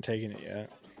haven't taken it yet.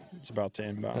 It's about to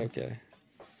inbound. Okay.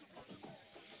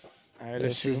 I'd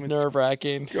This is assume it's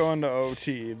nerve-wracking. going to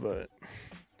OT, but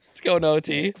It's going to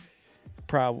OT.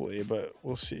 probably, but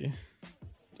we'll see.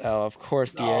 Oh, of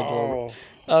course, D'Angelo.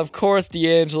 Oh, Of course,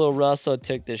 D'Angelo Russell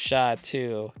took the shot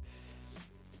too.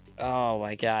 Oh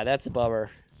my God, that's a bummer.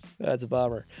 That's a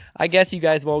bummer. I guess you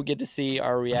guys won't get to see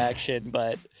our reaction,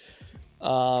 but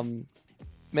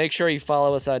make sure you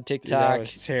follow us on TikTok,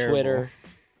 was terrible. Twitter,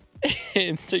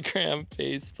 Instagram,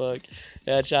 Facebook.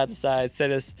 Yeah, shots aside,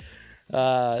 send us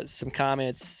some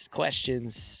comments,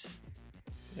 questions,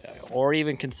 or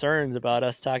even concerns about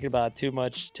us talking about too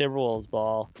much Timberwolves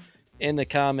ball in the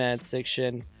comments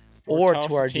section, or tell to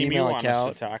us our the team you Gmail want us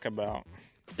account. to talk about.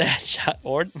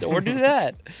 or do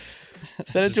that.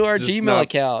 Send it to our Gmail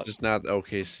account. Just not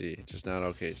OKC. Just not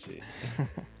OKC.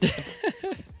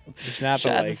 It's not the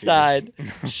Shots Lakers. aside.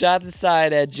 Shots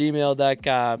aside at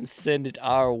gmail.com. Send it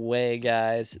our way,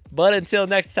 guys. But until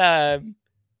next time,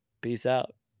 peace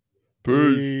out.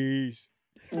 Peace.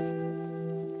 Go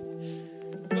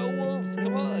Wolves,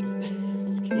 come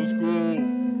on. Let's go.